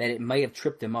that it may have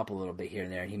tripped him up a little bit here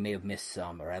and there, and he may have missed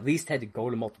some, or at least had to go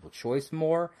to multiple choice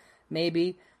more,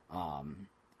 maybe.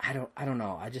 I don't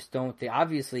know. I just don't think.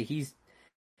 Obviously, he's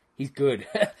good.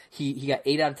 he got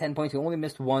 8 out of 10 points. He only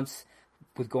missed once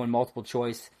with going multiple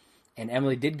choice. And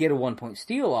Emily did get a 1-point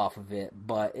steal off of it,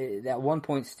 but that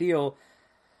 1-point steal,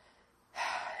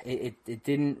 it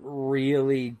didn't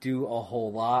really do a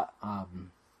whole lot.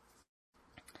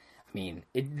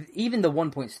 Even the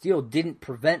 1-point steal didn't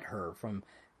prevent her from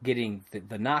getting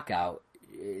the knockout.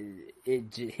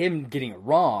 Him getting it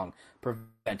wrong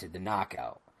prevented the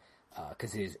knockout.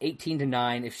 Because it was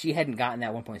 18-9. If she hadn't gotten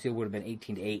that 1-point steal, it would have been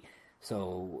 18-8.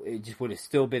 So it just would have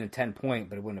still been a 10-point,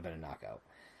 but it wouldn't have been a knockout.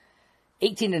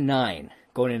 18-9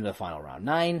 going into the final round.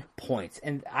 9 points.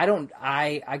 And I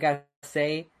gotta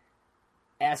say,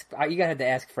 you gotta have to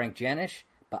ask Frank Janisch,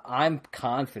 but I'm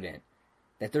confident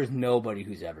that there's nobody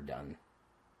who's ever done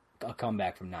a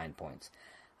comeback from 9 points.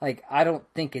 Like, I don't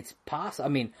think it's possible. I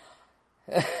mean,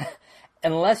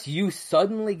 unless you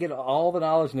suddenly get all the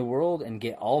knowledge in the world and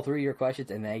get all 3 of your questions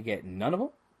and they get none of them,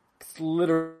 it's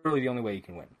literally the only way you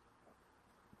can win.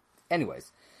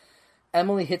 Anyways,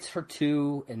 Emily hits her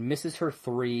 2 and misses her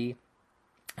 3,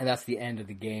 and that's the end of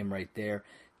the game right there.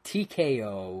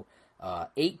 TKO,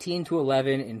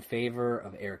 18-11 in favor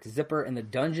of Eric Zipper, and the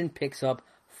Dungeon picks up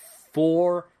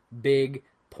 4 big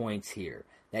points here.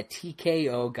 That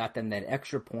TKO got them that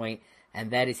extra point,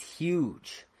 and that is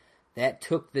huge. That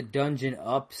took the Dungeon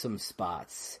up some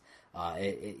spots.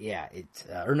 That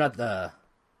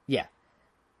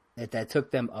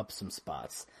took them up some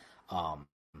spots.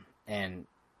 And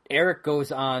Eric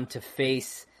goes on to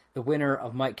face the winner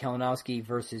of Mike Kalinowski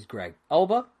versus Greg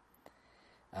Elba.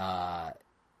 I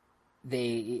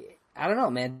don't know,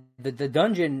 man. The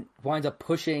Dungeon winds up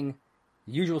pushing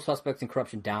Usual Suspects and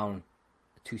Corruption down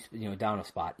down a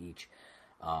spot each.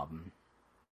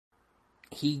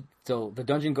 So the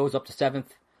Dungeon goes up to 7th,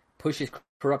 pushes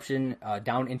Corruption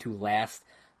down into last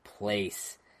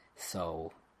place.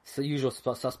 So Usual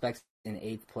Suspects in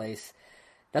 8th place.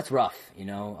 That's rough,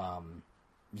 You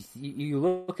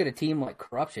look at a team like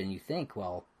Corruption, you think,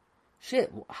 well, shit,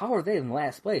 how are they in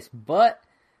last place? But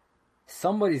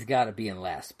somebody's got to be in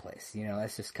last place.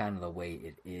 That's just kind of the way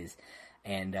it is.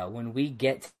 And when we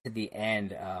get to the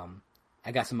end,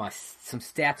 I got some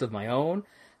stats of my own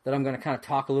that I'm going to kind of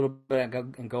talk a little bit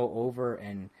and go over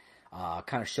and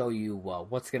kind of show you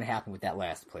what's going to happen with that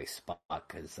last place spot,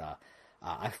 because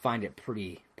I find it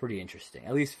pretty interesting,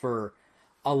 at least for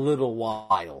a little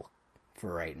while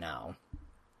for right now.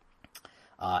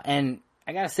 And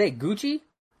I gotta say, Gucci,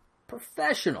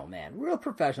 professional, man. Real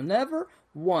professional. Never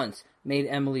once made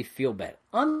Emily feel bad.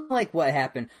 Unlike what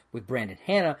happened with Brandon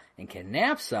Hanna and Ken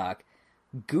Knapsack,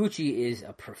 Gucci is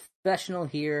a professional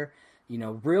here,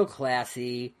 real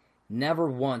classy, never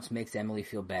once makes Emily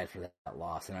feel bad for that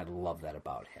loss, and I love that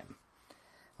about him.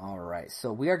 Alright,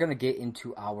 so we are going to get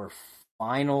into our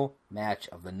final match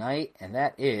of the night, and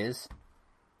that is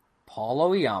Paul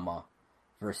Oyama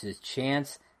versus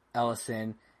Chance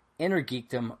Ellison, Inner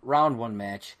Geekdom, round 1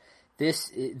 match.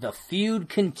 The feud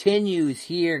continues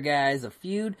here, guys. The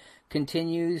feud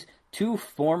continues. 2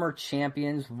 former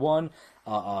champions, one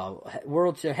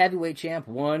world heavyweight champ,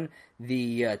 one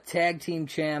the tag team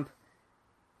champ,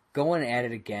 going at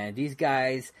it again. These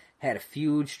guys had a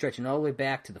feud stretching all the way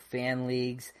back to the fan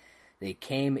leagues. They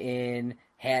came in,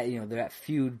 that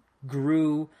feud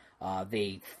grew.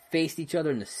 They faced each other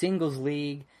in the singles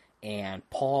league, and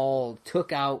Paul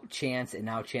took out Chance, and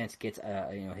now Chance gets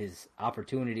his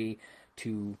opportunity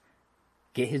to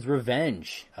get his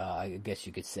revenge, I guess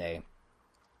you could say.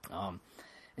 And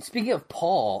speaking of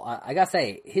Paul, I gotta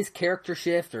say, his character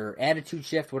shift or attitude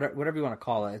shift, whatever you want to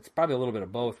call it, it's probably a little bit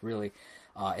of both, really,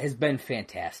 has been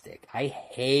fantastic. I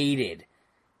hated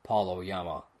Paul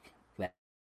Oyama last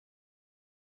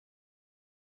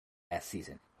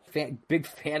season. Big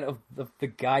fan of the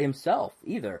guy himself,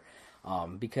 either.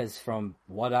 Because from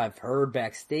what I've heard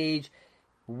backstage,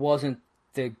 wasn't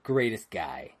the greatest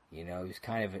guy. He was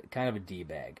kind of a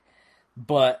D-bag.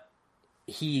 But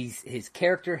his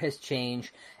character has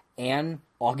changed, and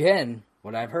again,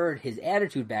 what I've heard, his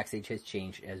attitude backstage has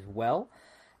changed as well.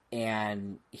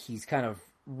 And he's kind of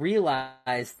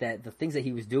realized that the things that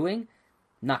he was doing,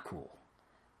 not cool.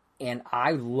 And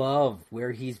I love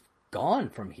where he's gone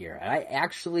from here. And I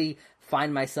actually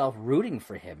find myself rooting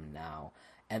for him now.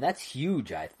 And that's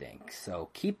huge, I think. So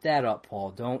keep that up,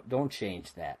 Paul. Don't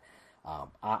change that.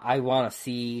 I want to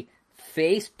see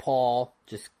face Paul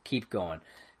just keep going.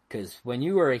 Because when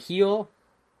you were a heel,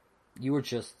 you were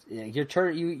just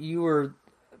you were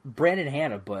Brandon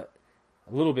Hanna, but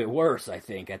a little bit worse, I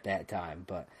think, at that time.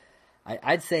 But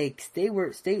I'd say stay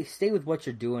with what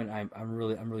you're doing. I'm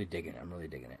really digging it. I'm really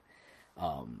digging it.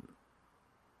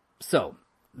 So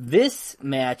this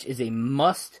match is a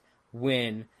must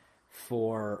win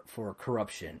for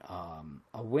Corruption.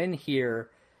 A win here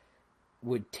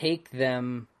would take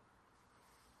them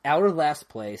out of last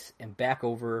place and back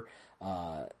over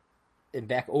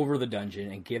the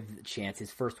dungeon and give Chance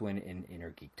his first win in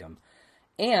Inner Geekdom.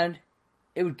 And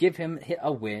it would give him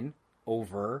a win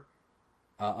over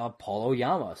Paul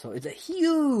Oyama. So it's a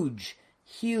huge,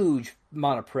 huge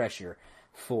amount of pressure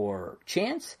for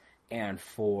Chance and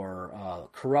for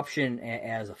Corruption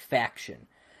as a faction.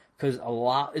 Because a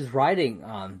lot is riding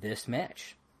on this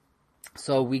match.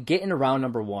 So we get into round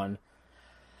number 1.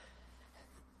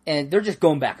 And they're just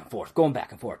going back and forth. Bam,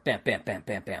 bam, bam,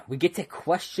 bam, bam. We get to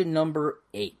question number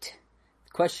 8.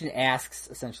 The question asks,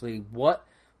 essentially, what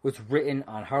was written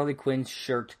on Harley Quinn's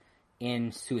shirt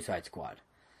in Suicide Squad?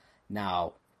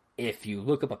 Now, if you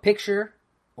look up a picture,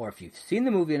 or if you've seen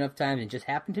the movie enough times and just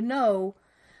happen to know,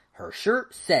 her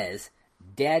shirt says,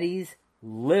 Daddy's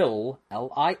Lil,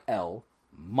 L-I-L,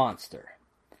 Monster.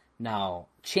 Now,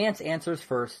 Chance answers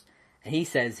first, and he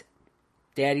says,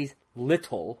 Daddy's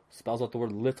Little, spells out the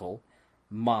word little,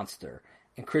 Monster.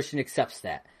 And Christian accepts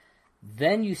that.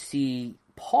 Then you see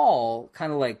Paul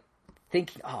kind of like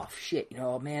thinking, oh shit,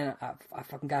 man, I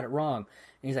fucking got it wrong.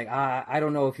 And he's like, I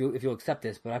don't know if you'll accept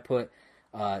this, but I put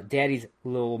Daddy's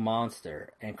Little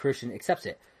Monster. And Christian accepts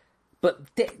it. But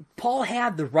Paul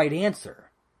had the right answer.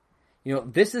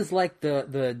 This is like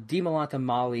the DiMolanta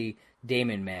Molly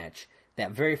Damon match,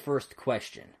 that very first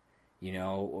question,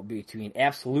 between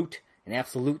Absolute and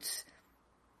Absolutes.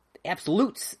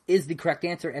 Absolutes is the correct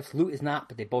answer. Absolute is not,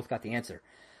 but they both got the answer.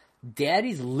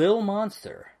 Daddy's Lil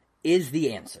Monster is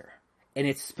the answer. And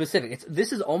it's specific.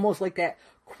 This is almost like that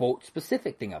quote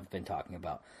specific thing I've been talking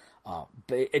about.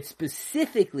 But it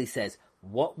specifically says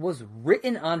what was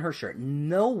written on her shirt.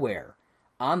 Nowhere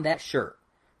on that shirt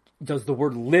does the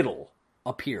word little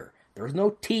appear. There's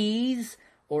no T's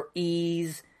or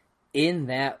E's in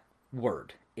that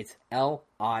word. It's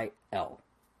L-I-L.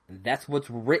 That's what's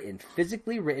written,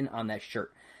 physically written on that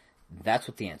shirt. That's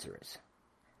what the answer is.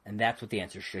 And that's what the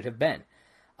answer should have been.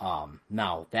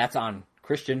 Now, that's on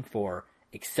Christian for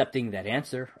accepting that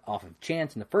answer off of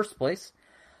Chance in the first place.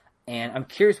 And I'm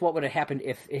curious what would have happened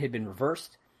if it had been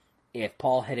reversed. If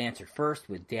Paul had answered first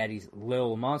with Daddy's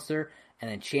Little Monster,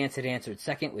 and then Chance had answered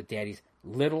second with Daddy's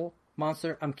Little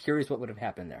Monster. I'm curious what would have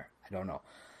happened there. I don't know.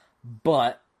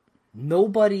 But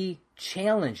nobody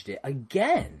challenged it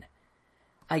again.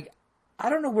 I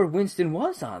don't know where Winston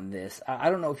was on this. I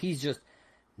don't know if he's just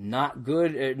not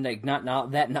good,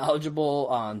 not that knowledgeable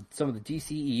on some of the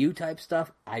DCEU type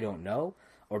stuff. I don't know.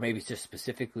 Or maybe it's just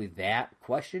specifically that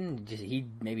question.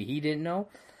 Maybe he didn't know.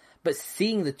 But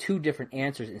seeing the two different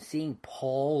answers and seeing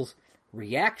Paul's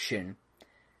reaction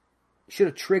should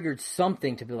have triggered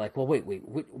something to be like, well, wait,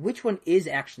 which one is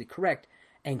actually correct?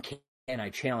 And can I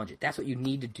challenge it? That's what you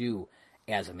need to do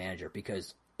as a manager.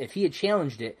 Because if he had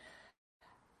challenged it,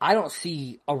 I don't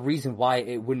see a reason why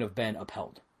it wouldn't have been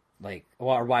upheld.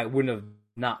 Or why it wouldn't have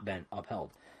not been upheld.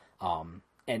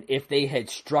 And if they had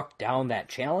struck down that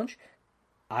challenge,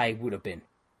 I would have been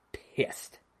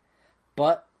pissed.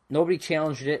 But nobody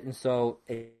challenged it, and so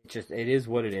it is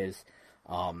what it is.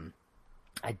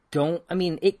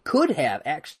 It could have,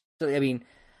 actually,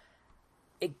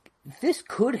 this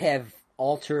could have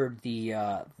altered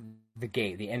the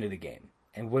game, the end of the game.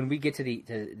 And when we get to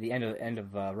the end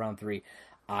of round 3,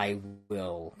 I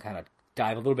will kind of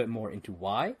dive a little bit more into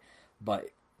why.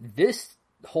 But this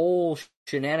whole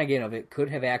shenanigan of it could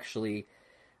have actually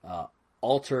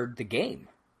altered the game.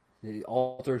 It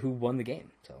altered who won the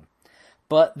game. So,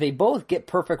 but they both get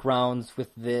perfect rounds with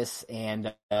this,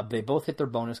 and they both hit their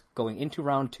bonus going into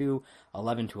round 2,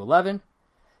 11-11.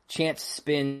 Chance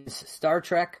spins Star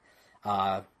Trek.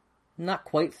 Not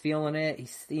quite feeling it.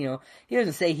 He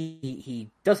doesn't say he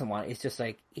doesn't want it. It's just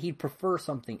like he'd prefer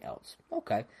something else.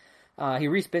 Okay. He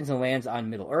respins and lands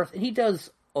on Middle Earth, and he does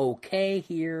okay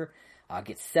here.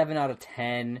 Gets 7 out of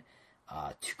 10.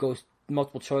 Goes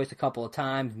multiple choice a couple of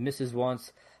times, misses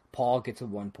once. Paul gets a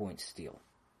 1-point steal.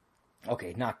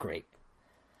 Okay, not great.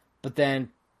 But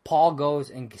then Paul goes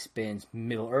and spins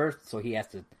Middle Earth, so he has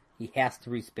to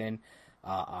respin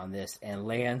on this and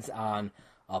lands on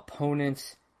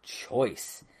opponent's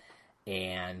choice.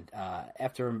 And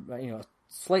after a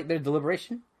slight bit of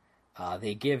deliberation,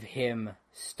 they give him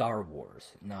Star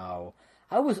Wars. Now,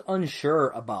 I was unsure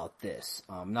about this.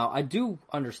 Now, I do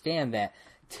understand that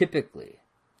typically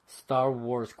Star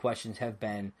Wars questions have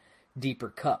been deeper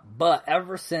cut, but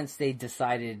ever since they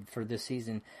decided for this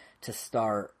season to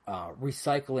start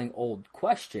recycling old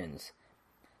questions,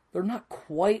 they're not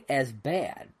quite as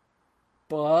bad.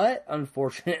 But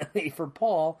unfortunately for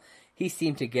Paul, he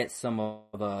seemed to get some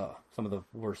of the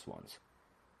worst ones.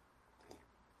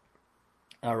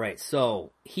 All right,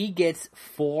 so he gets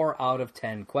 4 out of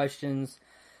 10 questions.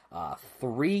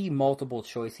 3 multiple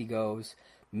choice he goes,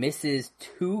 misses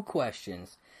 2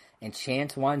 questions, and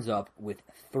Chance winds up with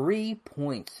 3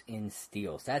 points in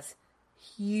steals. That's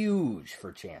huge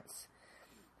for Chance.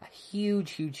 A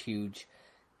huge.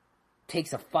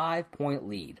 Takes a 5-point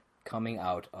lead coming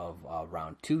out of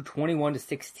round 2,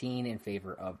 21-16 in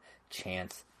favor of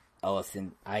Chance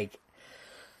Ellison. Man,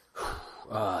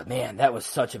 that was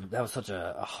such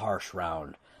a harsh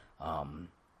round.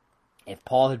 If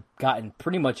Paul had gotten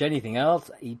pretty much anything else,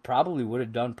 he probably would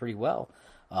have done pretty well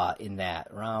in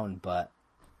that round. But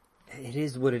it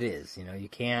is what it is. You know, you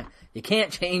can't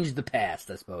change the past.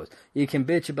 I suppose you can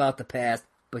bitch about the past,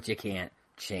 but you can't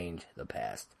change the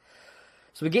past.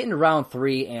 So we get into round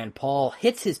 3, and Paul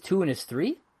hits his 2 and his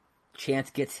 3. Chance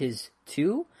gets his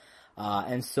 2,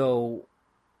 and so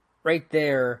right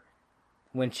there,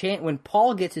 when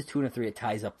Paul gets his 2 and a 3, it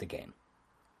ties up the game.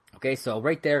 Okay, so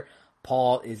right there,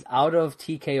 Paul is out of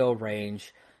TKO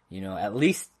range. You know, at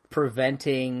least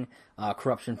preventing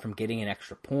corruption from getting an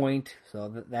extra point.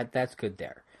 So that's good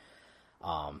there.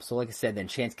 So like I said, then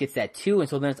Chance gets that 2, and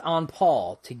so then it's on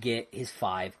Paul to get his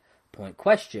 5-point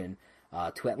question.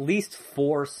 To at least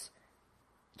force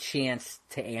Chance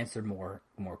to answer more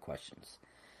questions.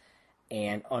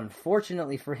 And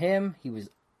unfortunately for him, he was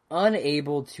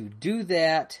unable to do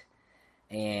that,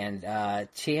 and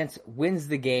Chance wins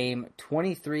the game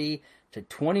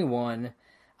 23-21.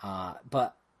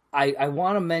 But I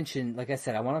want to mention, like I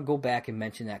said, I want to go back and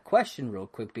mention that question real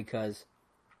quick, because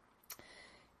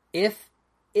if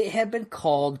it had been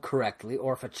called correctly,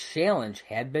 or if a challenge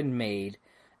had been made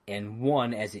and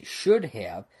won as it should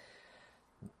have,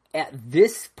 at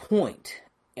this point,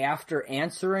 after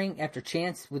Chance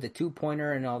with a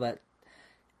 2-pointer and all that,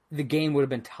 the game would have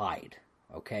been tied.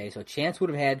 Okay, so Chance would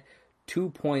have had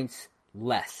 2 points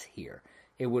less here.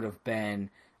 It would have been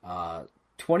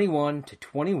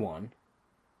 21-21,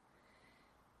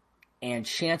 and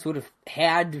Chance would have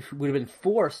been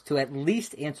forced to at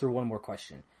least answer one more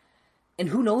question. And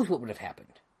who knows what would have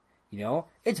happened? You know,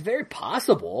 it's very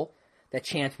possible that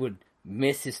Chance would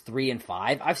miss his 3 and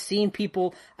 5. I've seen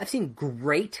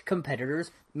great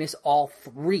competitors miss all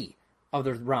 3 of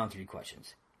their round 3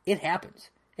 questions. It happens.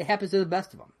 It happens to the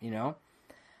best of them, you know?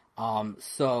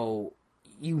 So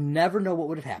you never know what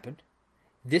would have happened.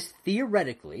 This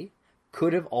theoretically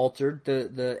could have altered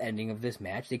the ending of this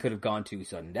match. They could have gone to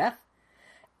sudden death,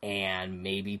 and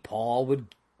maybe Paul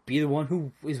would be the one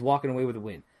who is walking away with a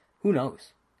win. Who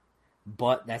knows?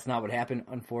 But that's not what happened,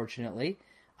 unfortunately.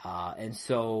 And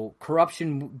so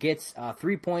Corruption gets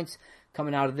 3 points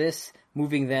coming out of this,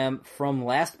 moving them from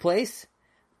last place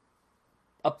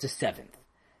up to 7th.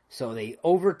 So they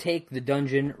overtake the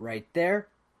dungeon right there,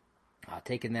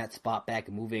 taking that spot back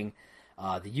and moving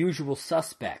the usual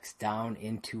suspects down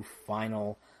into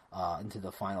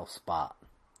the final spot.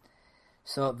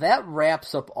 So that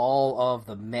wraps up all of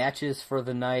the matches for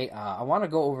the night. I want to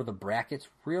go over the brackets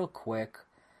real quick,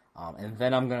 and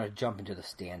then I'm going to jump into the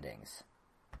standings.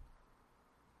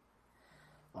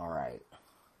 All right.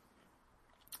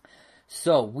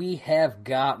 So we have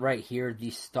got right here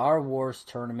the Star Wars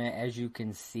tournament. As you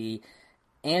can see,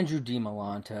 Andrew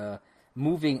DiMolanta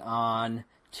moving on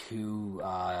to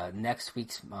next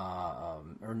week's, not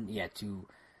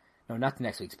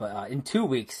next week's, but in 2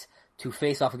 weeks to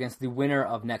face off against the winner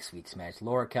of next week's match,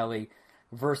 Laura Kelly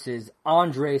versus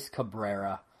Andres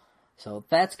Cabrera. So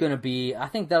that's going to be, I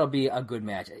think that'll be a good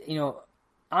match. You know,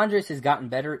 Andres has gotten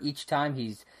better each time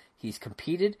he's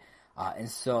competed, and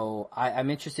so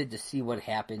I'm interested to see what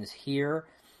happens here.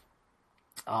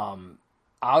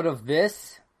 Out of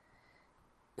this,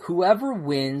 whoever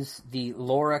wins the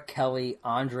Laura Kelly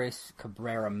Andres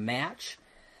Cabrera match,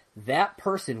 that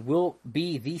person will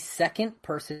be the second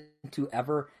person to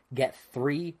ever get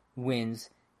 3 wins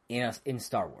in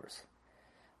Star Wars.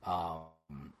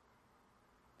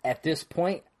 At this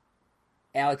point,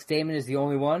 Alex Damon is the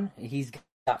only one. He's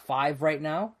got 5 right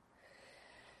now.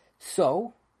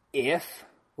 So,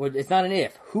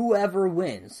 whoever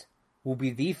wins will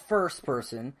be the first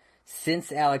person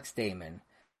since Alex Damon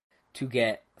to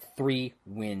get 3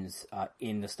 wins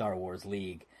in the Star Wars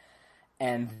League.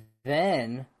 And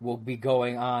then we'll be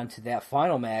going on to that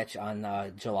final match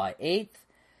on July 8th.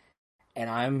 And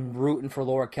I'm rooting for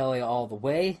Laura Kelly all the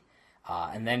way.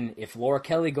 And then if Laura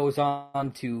Kelly goes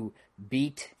on to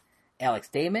beat Alex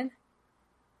Damon,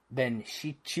 then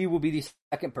she will be the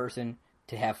second person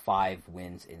to have 5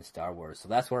 wins in Star Wars. So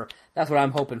that's what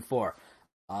I'm hoping for.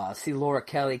 See Laura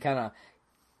Kelly kind of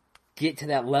get to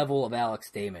that level of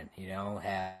Alex Damon. You know,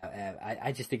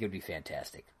 I just think it would be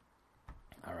fantastic.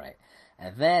 All right,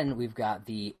 and then we've got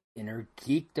the Inner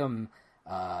Geekdom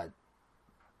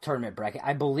tournament bracket.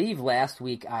 I believe last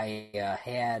week I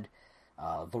had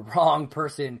the wrong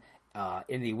person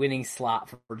in the winning slot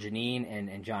for Janine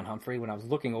and John Humphrey. When I was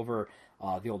looking over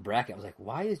the old bracket, I was like,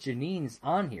 why is Janine's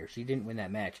on here? She didn't win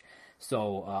that match.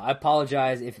 So I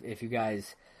apologize if you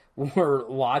guys were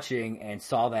watching and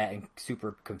saw that and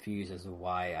super confused as to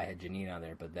why I had Janine on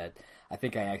there. But that I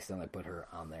think I accidentally put her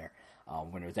on there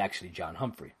when it was actually John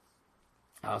Humphrey.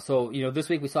 So, this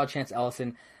week we saw Chance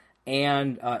Ellison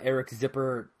and Eric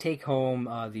Zipper take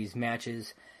home these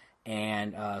matches.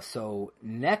 And so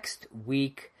next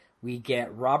week we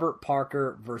get Robert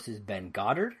Parker versus Ben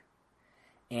Goddard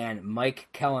and Mike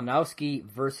Kalinowski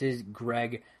versus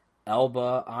Greg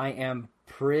Elba. I am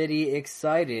pretty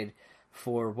excited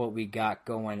for what we got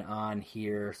going on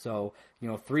here. So,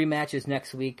 3 matches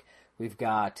next week. We've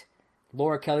got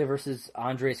Laura Kelly versus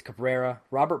Andres Cabrera,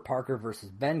 Robert Parker versus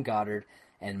Ben Goddard,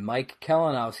 and Mike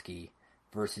Kalinowski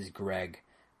versus Greg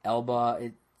Elba.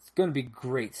 It's going to be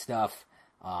great stuff.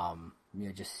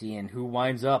 Just seeing who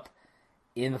winds up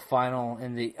in the final,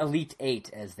 in the Elite Eight,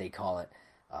 as they call it.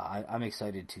 I'm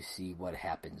excited to see what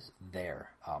happens there.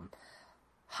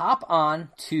 Hop on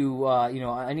to,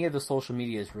 any of the social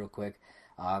medias real quick.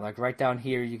 Like right down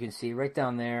here, you can see right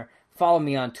down there. Follow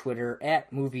me on Twitter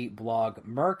at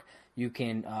MovieBlogMerc. You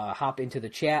can hop into the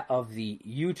chat of the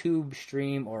YouTube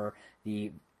stream or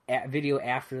the video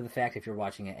after the fact if you're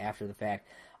watching it after the fact.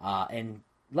 And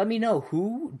let me know,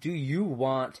 who do you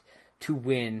want to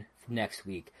win next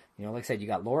week? Like I said, you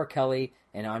got Laura Kelly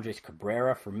and Andres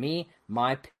Cabrera. For me,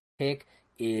 my pick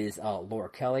is Laura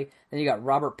Kelly. Then you got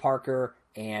Robert Parker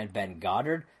and Ben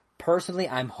Goddard. Personally,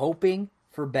 I'm hoping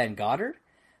for Ben Goddard.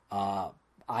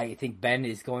 I think Ben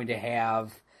is going to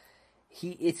have...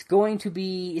 It's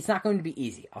not going to be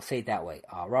easy. I'll say it that way.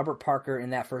 Robert Parker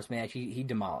in that first match, he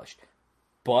demolished.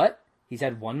 But he's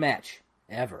had one match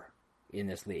ever in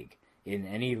this league, in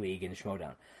any league in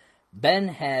Schmodown. Ben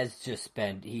has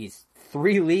he's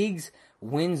 3 leagues,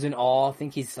 wins in all. I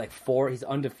think he's like 4. He's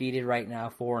undefeated right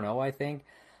now, 4-0, I think.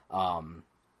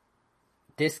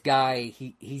 This guy,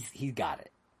 he's got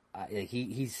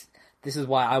it. This is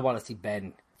why I want to see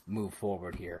Ben move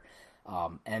forward here.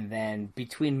 And then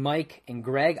between Mike and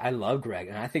Greg, I love Greg,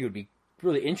 and I think it would be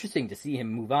really interesting to see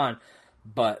him move on.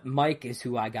 But Mike is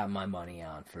who I got my money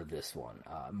on for this one.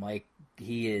 Mike,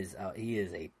 he is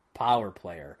a power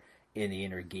player in the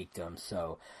Inner Geekdom.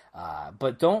 So,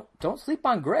 but don't sleep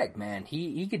on Greg, man.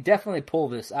 He could definitely pull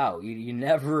this out. You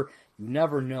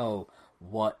never know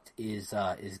what is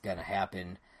gonna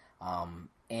happen.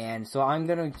 And so I'm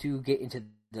going to get into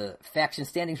the faction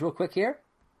standings real quick here.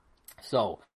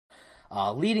 So,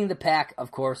 leading the pack,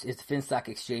 of course, is the Finstock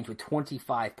Exchange with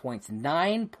 25 points,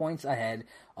 9 points ahead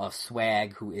of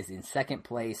Swag, who is in second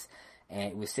place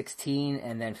and with 16.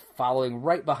 And then following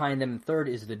right behind them in third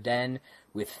is the Den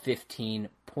with 15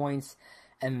 points.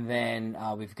 And then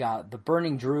we've got the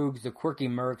Burning Droogs, the Quirky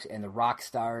Mercs, and the Rock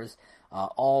Stars,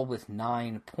 all with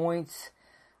 9 points.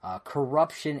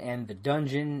 Corruption and the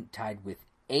Dungeon tied with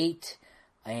 8.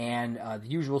 And the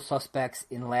Usual Suspects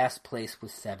in last place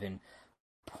with 7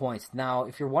 points. Now,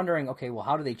 if you're wondering, okay, well,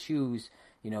 how do they choose,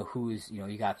 who's,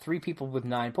 you got 3 people with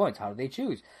 9 points. How do they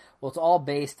choose? Well, it's all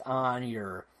based on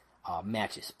your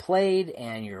matches played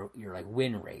and your like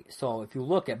win rate. So if you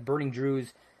look at Burning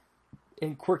Drews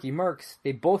and Quirky Mercs,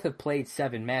 they both have played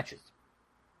 7 matches.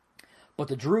 But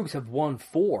the Droogs have won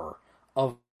 4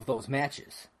 of those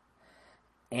matches.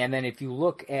 And then if you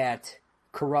look at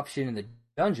Corruption in the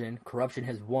Dungeon, Corruption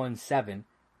has won 7,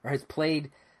 or has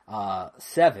played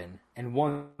 7 and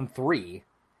won 3,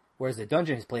 whereas the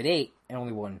Dungeon has played 8 and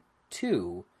only won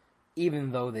 2,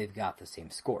 even though they've got the same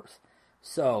scores.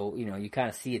 So, you kind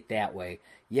of see it that way.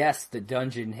 Yes, the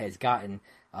Dungeon has gotten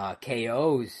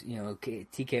KOs,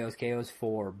 TKOs, KOs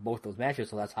for both those matches,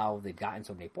 so that's how they've gotten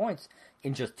so many points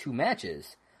in just 2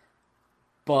 matches.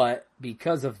 But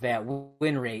because of that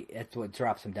win rate, that's what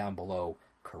drops them down below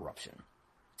Corruption.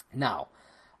 Now,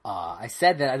 I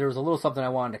said that there was a little something I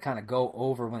wanted to kind of go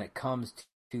over when it comes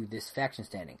to this faction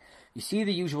standing. You see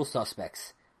the Usual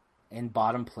Suspects in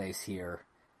bottom place here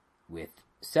with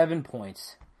 7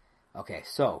 points. Okay,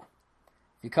 so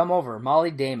if you come over,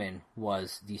 Molly Damon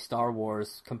was the Star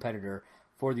Wars competitor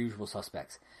for the Usual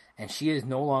Suspects, and she is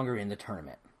no longer in the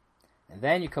tournament. And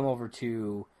then you come over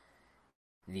to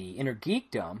the Inner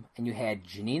Geekdom, and you had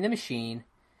Janine the Machine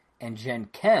and Jen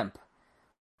Kemp,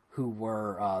 who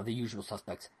were the Usual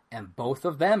Suspects, and both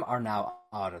of them are now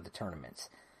out of the tournaments.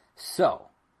 So,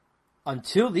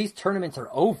 until these tournaments are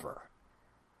over,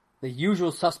 the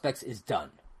Usual Suspects is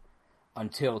done.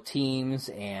 Until teams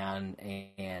and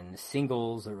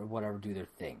singles or whatever do their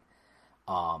thing.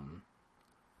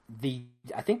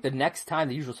 I think the next time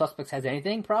the Usual Suspects has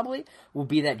anything probably will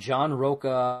be that John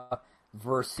Roca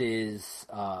versus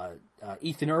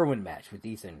Ethan Irwin match with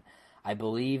Ethan. I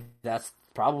believe that's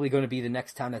probably going to be the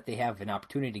next time that they have an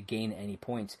opportunity to gain any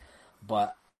points.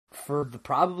 But for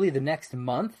probably the next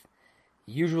month,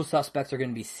 Usual Suspects are going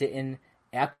to be sitting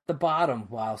at the bottom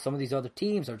while some of these other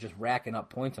teams are just racking up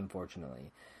points,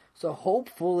 unfortunately. So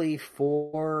hopefully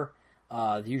for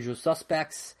the Usual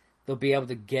Suspects, they'll be able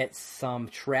to get some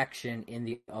traction in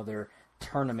the other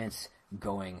tournaments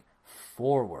going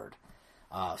forward.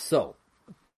 So,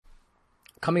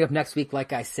 coming up next week,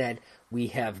 like I said, we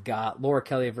have got Laura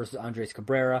Kelly versus Andres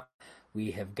Cabrera.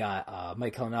 We have got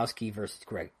Mike Kalinowski versus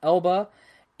Greg Elba.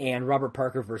 And Robert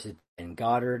Parker versus Ben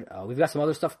Goddard. We've got some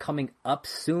other stuff coming up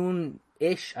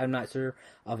soon-ish. I'm not sure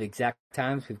of exact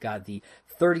times. We've got the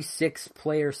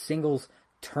 36-player singles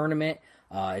tournament.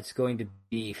 It's going to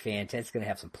be fantastic. It's going to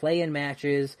have some play-in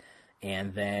matches,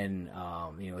 and then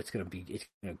it's going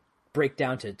to break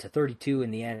down to 32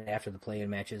 in the end after the play-in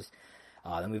matches.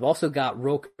 Then we've also got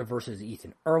Roca versus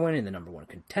Ethan Irwin in the number one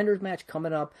contenders match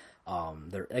coming up.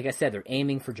 Like I said, they're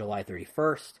aiming for July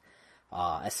 31st.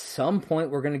 At some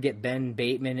point, we're going to get Ben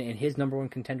Bateman in his number one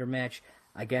contender match.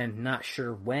 Again, not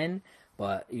sure when,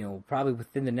 but probably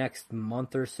within the next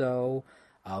month or so,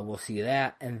 we'll see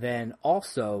that. And then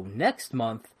also next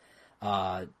month,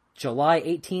 July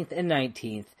 18th and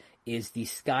 19th, is the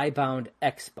Skybound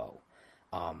Expo.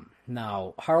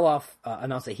 Now Harloff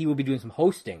announced that he will be doing some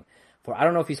hosting. I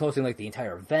don't know if he's hosting like the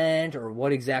entire event or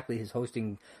what exactly his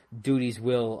hosting duties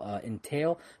will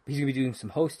entail, but he's going to be doing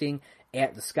some hosting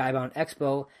at the Skybound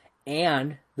Expo,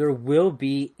 and there will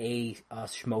be a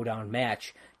Schmoedown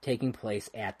match taking place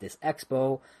at this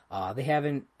expo. I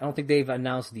don't think they've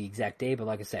announced the exact day, but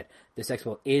like I said, this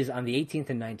expo is on the 18th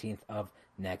and 19th of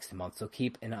next month, so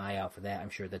keep an eye out for that. I'm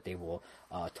sure that they will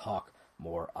talk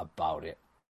more about it.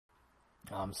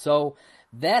 So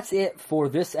that's it for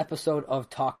this episode of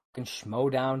Talking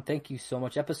Schmoedown. Thank you so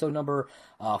much. Episode number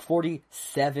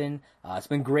 47. It's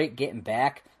been great getting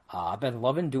back. I've been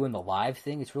loving doing the live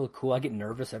thing. It's really cool. I get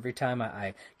nervous every time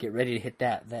I get ready to hit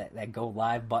that go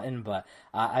live button, but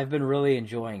I've been really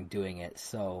enjoying doing it.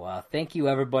 So thank you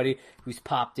everybody who's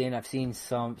popped in. I've seen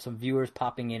some viewers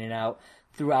popping in and out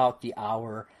throughout the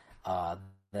hour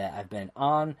that I've been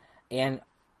on, and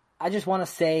I just want to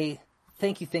say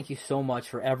thank you so much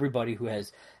for everybody who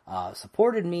has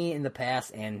supported me in the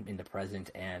past and in the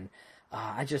present, and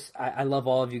I love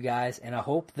all of you guys, and I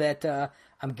hope that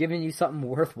I'm giving you something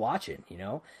worth watching.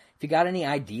 If you got any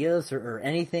ideas or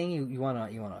anything you wanna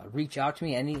reach out to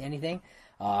me, anything.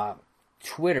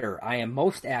 Twitter, I am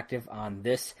most active on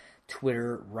this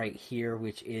Twitter right here,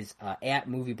 which is at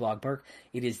MovieBlogMerk.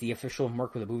 It is the official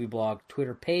Merc with a Movie Blog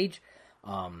Twitter page.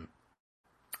 I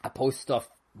post stuff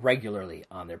regularly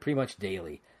on there, pretty much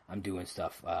daily. I'm doing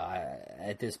stuff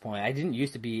at this point. I didn't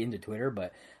used to be into Twitter,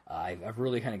 but I've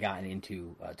really kind of gotten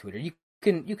into Twitter. You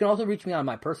can also reach me on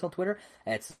my personal Twitter.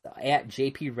 It's at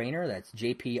JP Raynor. That's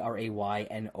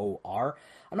JPRAYNOR.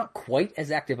 I'm not quite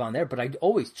as active on there, but I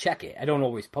always check it. I don't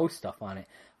always post stuff on it,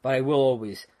 but I will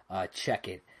always check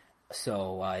it.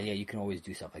 So you can always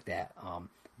do stuff like that.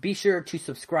 Be sure to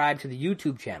subscribe to the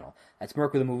YouTube channel. That's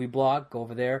Merc with a Movie Blog. Go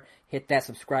over there, hit that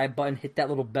subscribe button, hit that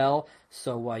little bell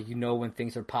so you know when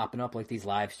things are popping up, like these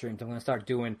live streams. I'm going to start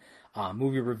doing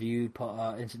movie reviews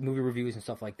and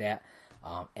stuff like that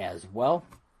as well.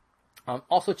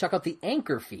 Also, check out the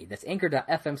Anchor feed. That's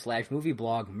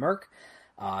anchor.fm/movieblogmerc.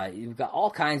 You've got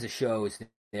all kinds of shows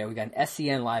there. We got an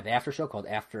SCN Live After Show called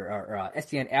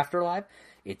SCN After Live.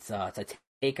 It's a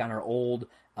take on our old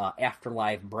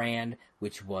Afterlife brand,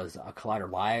 which was a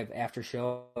Collider Live after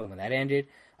show. And when that ended,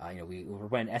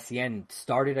 when SCN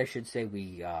started, I should say,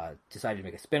 we decided to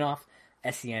make a spinoff,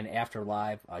 SCN After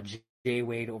Live. Jay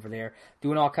Wade over there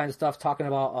doing all kinds of stuff, talking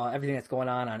about everything that's going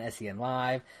on SCN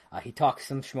Live. He talks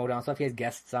some Schmoedown stuff. He has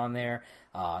guests on there,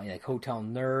 like Hotel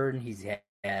Nerd. He's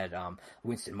had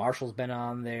Winston Marshall's been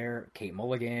on there, Kate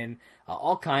Mulligan,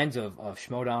 all kinds of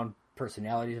Schmoedown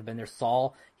personalities have been there.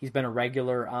 Saul, he's been a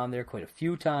regular on there quite a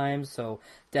few times, so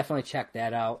definitely check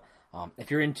that out.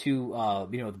 If you're into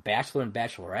The Bachelor and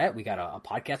Bachelorette, we got a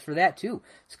podcast for that too.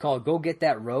 It's called Go Get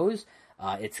That Rose.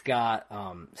 It's got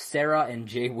Sarah and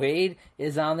Jay Wade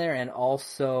is on there, and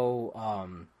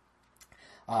also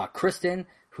Kristen,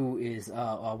 who is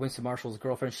Winston Marshall's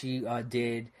girlfriend. She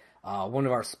did one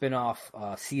of our spin-off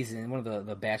season, one of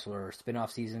the Bachelor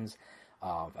spin-off seasons.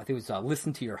 I think it was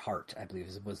Listen to Your Heart, I believe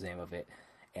was the name of it.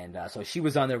 And so she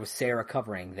was on there with Sarah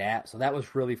covering that. So that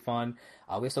was really fun.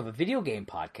 We also have a video game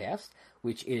podcast,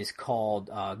 which is called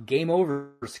Game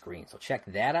Over Screen. So check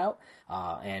that out.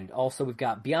 And also we've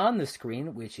got Beyond the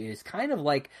Screen, which is kind of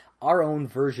like our own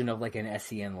version of like an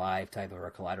SEN Live type or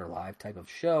a Collider Live type of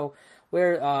show,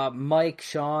 where Mike,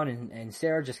 Sean, and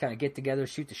Sarah just kind of get together,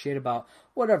 shoot the shit about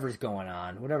whatever's going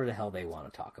on, whatever the hell they want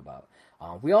to talk about.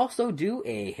 We also do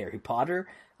a Harry Potter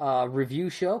review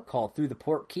show called Through the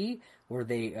Port Key, where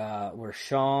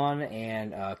Sean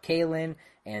and Kaylin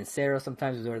and Sarah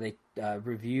sometimes where they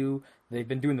review. They've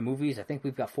been doing the movies. I think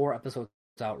we've got 4 episodes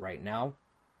out right now.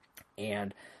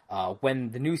 And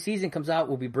when the new season comes out,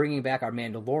 we'll be bringing back our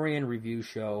Mandalorian review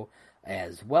show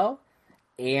as well.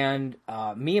 And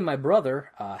me and my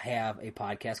brother have a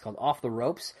podcast called Off the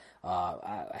Ropes.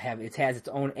 It has its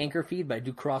own anchor feed, but I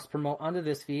do cross promote onto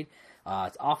this feed.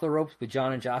 It's Off the Ropes with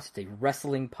John and Josh. It's a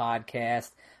wrestling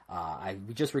podcast.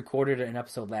 We just recorded an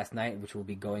episode last night, which will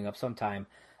be going up sometime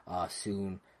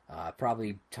soon.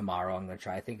 Probably tomorrow. I'm going to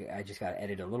try. I think I just got to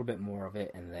edit a little bit more of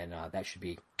it, and then that should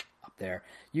be up there.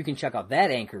 You can check out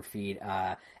that anchor feed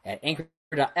at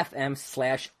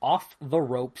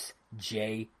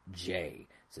anchor.fm/offtheropesjj.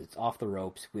 So it's Off the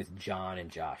Ropes with John and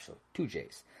Josh. So 2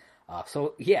 J's.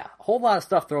 So yeah, a whole lot of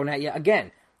stuff thrown at you.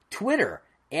 Again, Twitter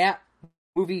at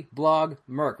Movie Blog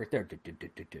Merc right there.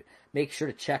 Make sure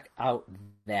to check out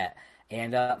that.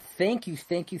 And thank you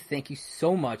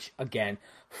so much again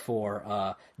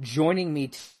for joining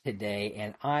me today.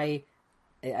 And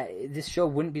this show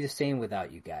wouldn't be the same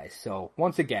without you guys. So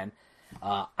once again,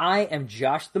 I am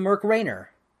Josh the Merc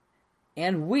Rayner,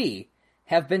 and we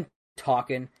have been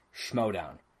talking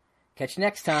Schmodown. Catch you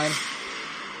next time.